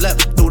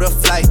 Slept through the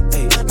flight,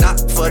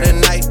 not for the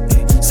night.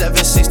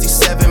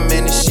 767,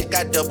 man, this shit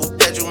got double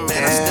bedroom,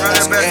 man. I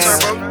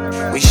still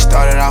got we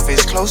started off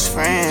as close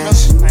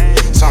friends.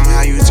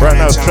 Somehow you turned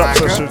into my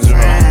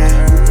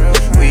girlfriend.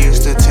 We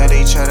used to tell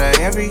each other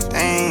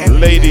everything.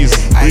 Ladies,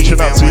 reaching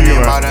out to you,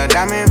 man. Bought her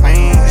diamond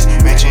rings,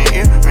 matching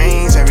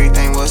earrings,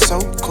 everything was so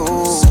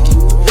cool.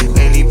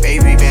 Lately,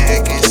 baby, been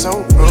acting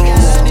so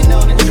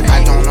rude.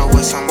 I don't know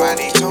what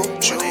somebody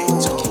told you,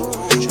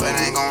 but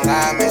I ain't gon'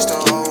 lie, Mr.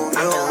 Hold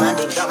you.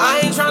 I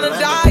ain't tryna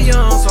die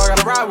young, so I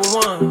gotta ride with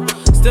one.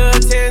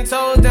 Stood 10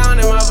 toes down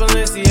in my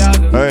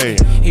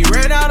Balenciaga. He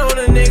ran out on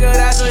a nigga,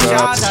 that's a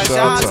shot.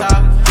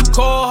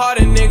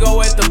 Cold-hearted nigga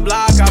with the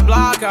block, I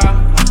block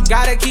her.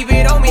 Gotta keep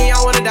it on me,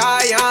 I wanna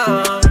die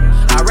young.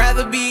 I'd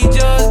rather be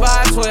judged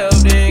by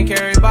 12 than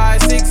carried by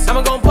 6.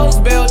 I'ma gon'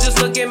 post bail,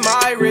 just look at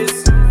my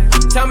wrist.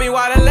 Tell me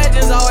why the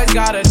legends always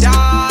gotta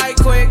die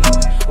quick.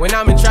 When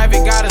I'm in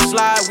traffic, gotta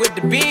slide with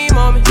the beam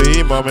on me.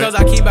 Cause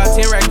I keep about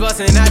 10 racks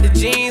bustin' out the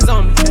jeans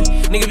on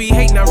me. Nigga be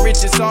hating, I'm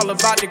rich, it's all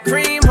about the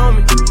cream,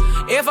 homie.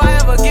 If I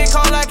ever get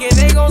caught like it,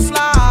 they gon'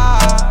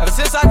 slide. Ever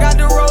since I got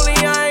the rollie,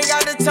 I ain't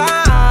got the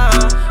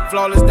time.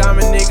 Flawless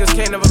diamond niggas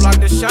can't never block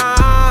the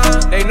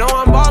shine. They know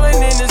I'm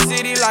ballin' in the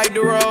city like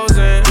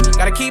DeRozan.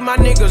 Gotta keep my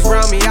niggas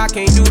round me, I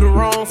can't do the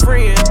wrong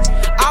friend.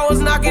 I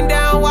was knocking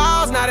down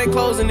walls, now they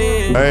closing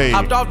in.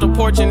 Hopped off the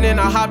porch and then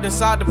I hopped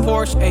inside the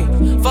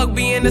Porsche. Fuck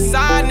being the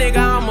side nigga,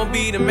 I'ma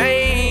be the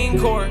main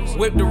course.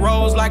 Whip the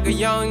rolls like a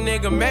young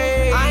nigga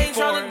made. I ain't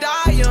tryna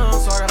die young,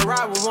 so I gotta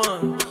ride with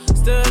one.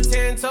 Stood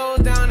 10 toes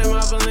down in my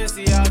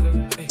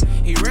Balenciaga.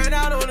 He ran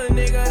out on a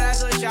nigga,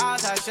 that's a shot.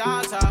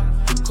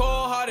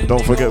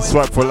 Don't forget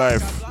Swag for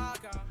Life.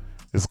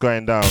 It's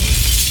going down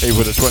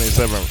April the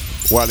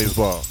 27th, Wally's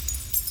Bar.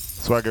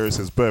 Swagger is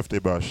his birthday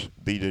bash.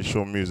 DJ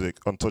Show Music,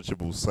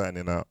 Untouchable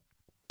signing out.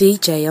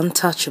 DJ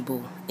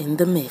Untouchable in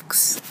the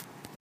mix.